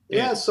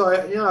Yeah, so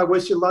I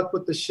wish you luck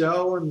with the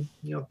show, and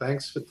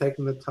thanks for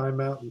taking the time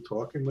out and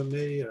talking with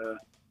me.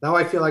 Now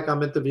I feel like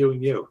I'm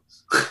interviewing you.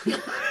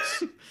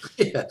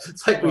 Yeah,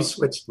 it's like we well,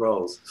 switched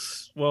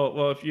roles.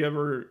 if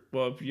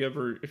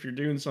you're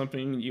doing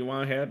something you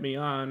want to have me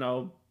on,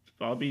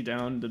 I'll be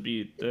down to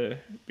be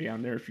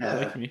on there if you'd Yeah.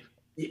 like me.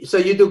 So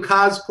you do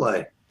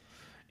cosplay.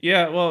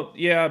 Yeah, well,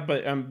 yeah,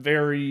 but I'm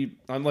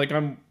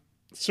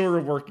sort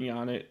of working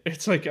on it.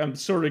 It's like I'm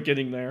sort of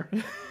getting there.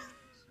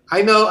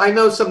 I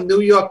know some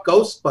New York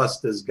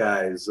Ghostbusters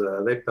guys.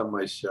 They've done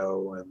my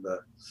show, and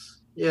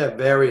yeah,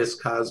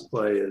 various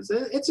cosplayers.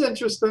 It's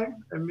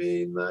interesting. I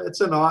mean,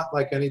 it's an art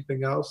like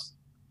anything else.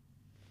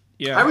 I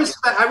Yeah,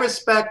 respect I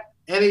respect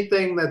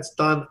anything that's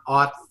done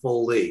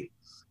artfully.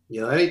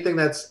 Anything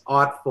that's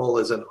artful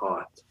is an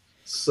art.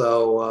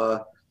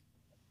 So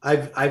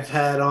I've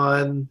had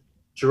on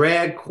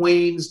drag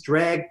queens,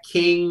 drag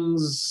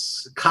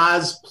kings,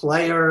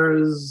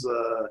 cosplayers.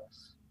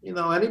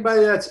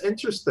 Anybody that's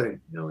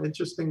interesting.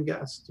 Interesting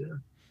guest. Yeah.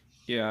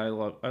 yeah, I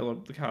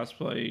love the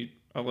cosplay.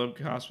 I love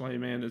cosplay,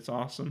 man. It's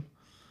awesome.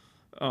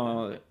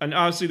 And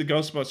obviously the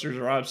Ghostbusters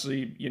are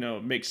obviously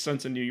makes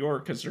sense in New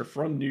York because they're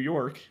from New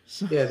York.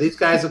 So Yeah, these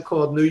guys are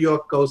called New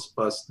York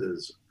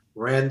Ghostbusters.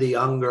 Randy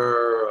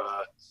Unger,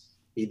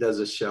 he does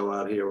a show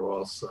out here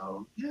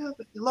also. Yeah,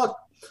 look,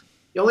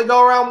 you only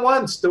go around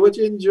once. Do what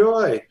you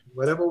enjoy,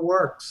 whatever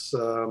works.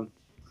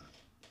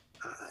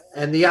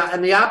 And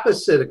the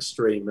opposite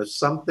extreme, if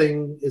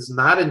something is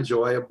not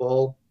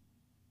enjoyable,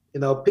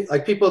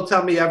 like people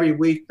tell me every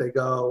week, they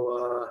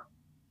go,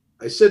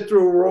 I sit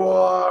through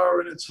Raw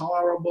and it's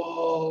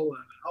horrible.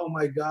 And, oh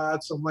my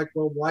God. So I'm like,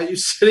 well, why are you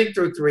sitting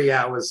through 3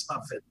 hours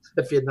of it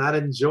if you're not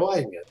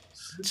enjoying it?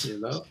 You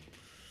know?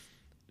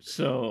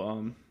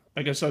 so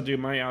I guess I'll do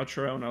my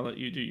outro and I'll let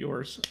you do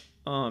yours.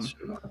 Um,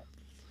 Sure.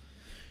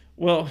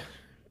 well,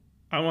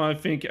 I want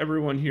to thank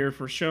everyone here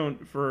for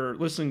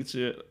listening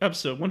to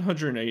episode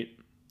 108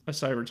 of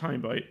Cyber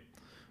Time Bite.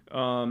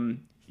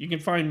 You can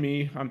find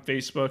me on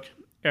Facebook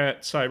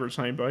at Cyber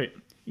Time Bite.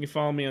 You can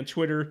follow me on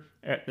Twitter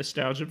at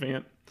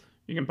NostalgiaVamp.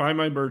 You can buy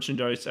my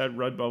merchandise at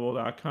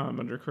redbubble.com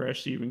under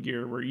Crash Steven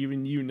Gear, where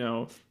even you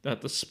know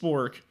that the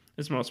spork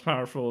is most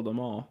powerful of them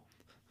all.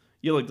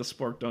 You like the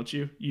spork, don't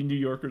you? You New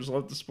Yorkers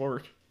love the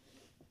spork.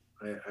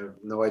 I have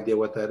no idea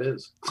what that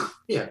is.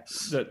 Yeah.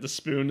 The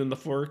spoon and the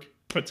fork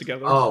put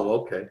together. Oh,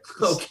 okay.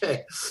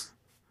 Okay.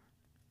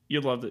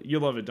 You love it. You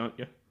love it, don't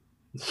you?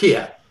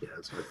 Yeah. Yeah,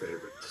 that's my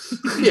favorite.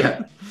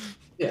 Yeah.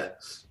 Yeah.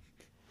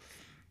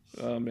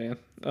 Oh man.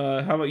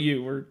 How about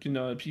you? Where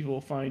can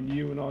people find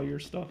you and all your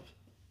stuff?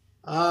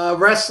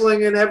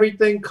 Wrestling and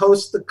everything,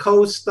 coast to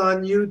coast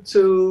on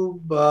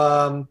YouTube.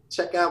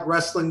 Check out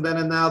Wrestling Then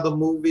and Now, the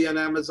movie on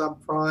Amazon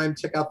Prime.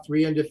 Check out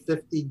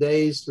 350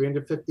 Days,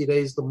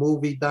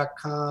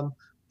 350daysthemovie.com.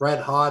 Bret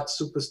Hart,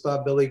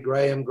 Superstar Billy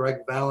Graham, Greg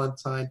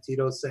Valentine,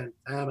 Tito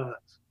Santana,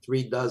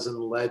 3 Dozen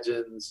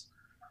Legends.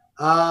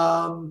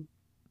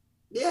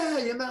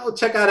 Yeah,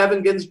 check out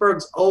Evan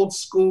Ginsberg's Old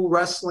School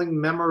Wrestling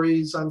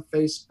Memories on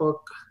Facebook.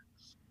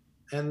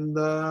 And,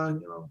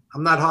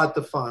 I'm not hard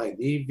to find.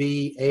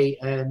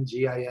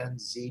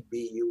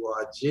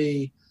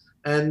 EvanGinzburg.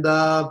 And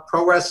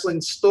Pro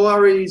Wrestling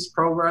Stories,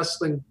 Pro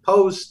Wrestling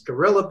Post,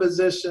 Gorilla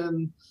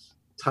Position,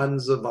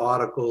 tons of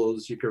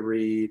articles you can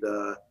read,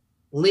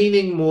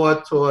 leaning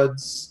more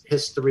towards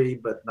history,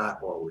 but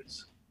not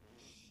always.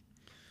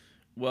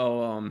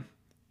 Well,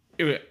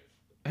 I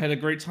had a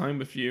great time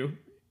with you.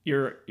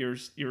 You're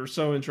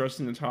so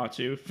interesting to talk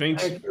to.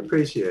 Thanks. I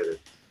appreciate it.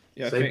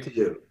 Yeah, Same to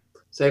you.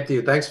 Same to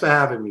you. Thanks for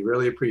having me.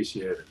 Really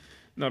appreciate it.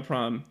 no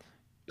problem.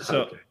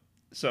 So, Okay.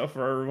 so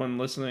for everyone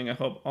listening, I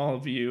hope all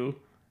of you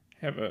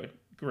have a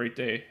great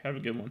day. Have a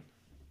good one.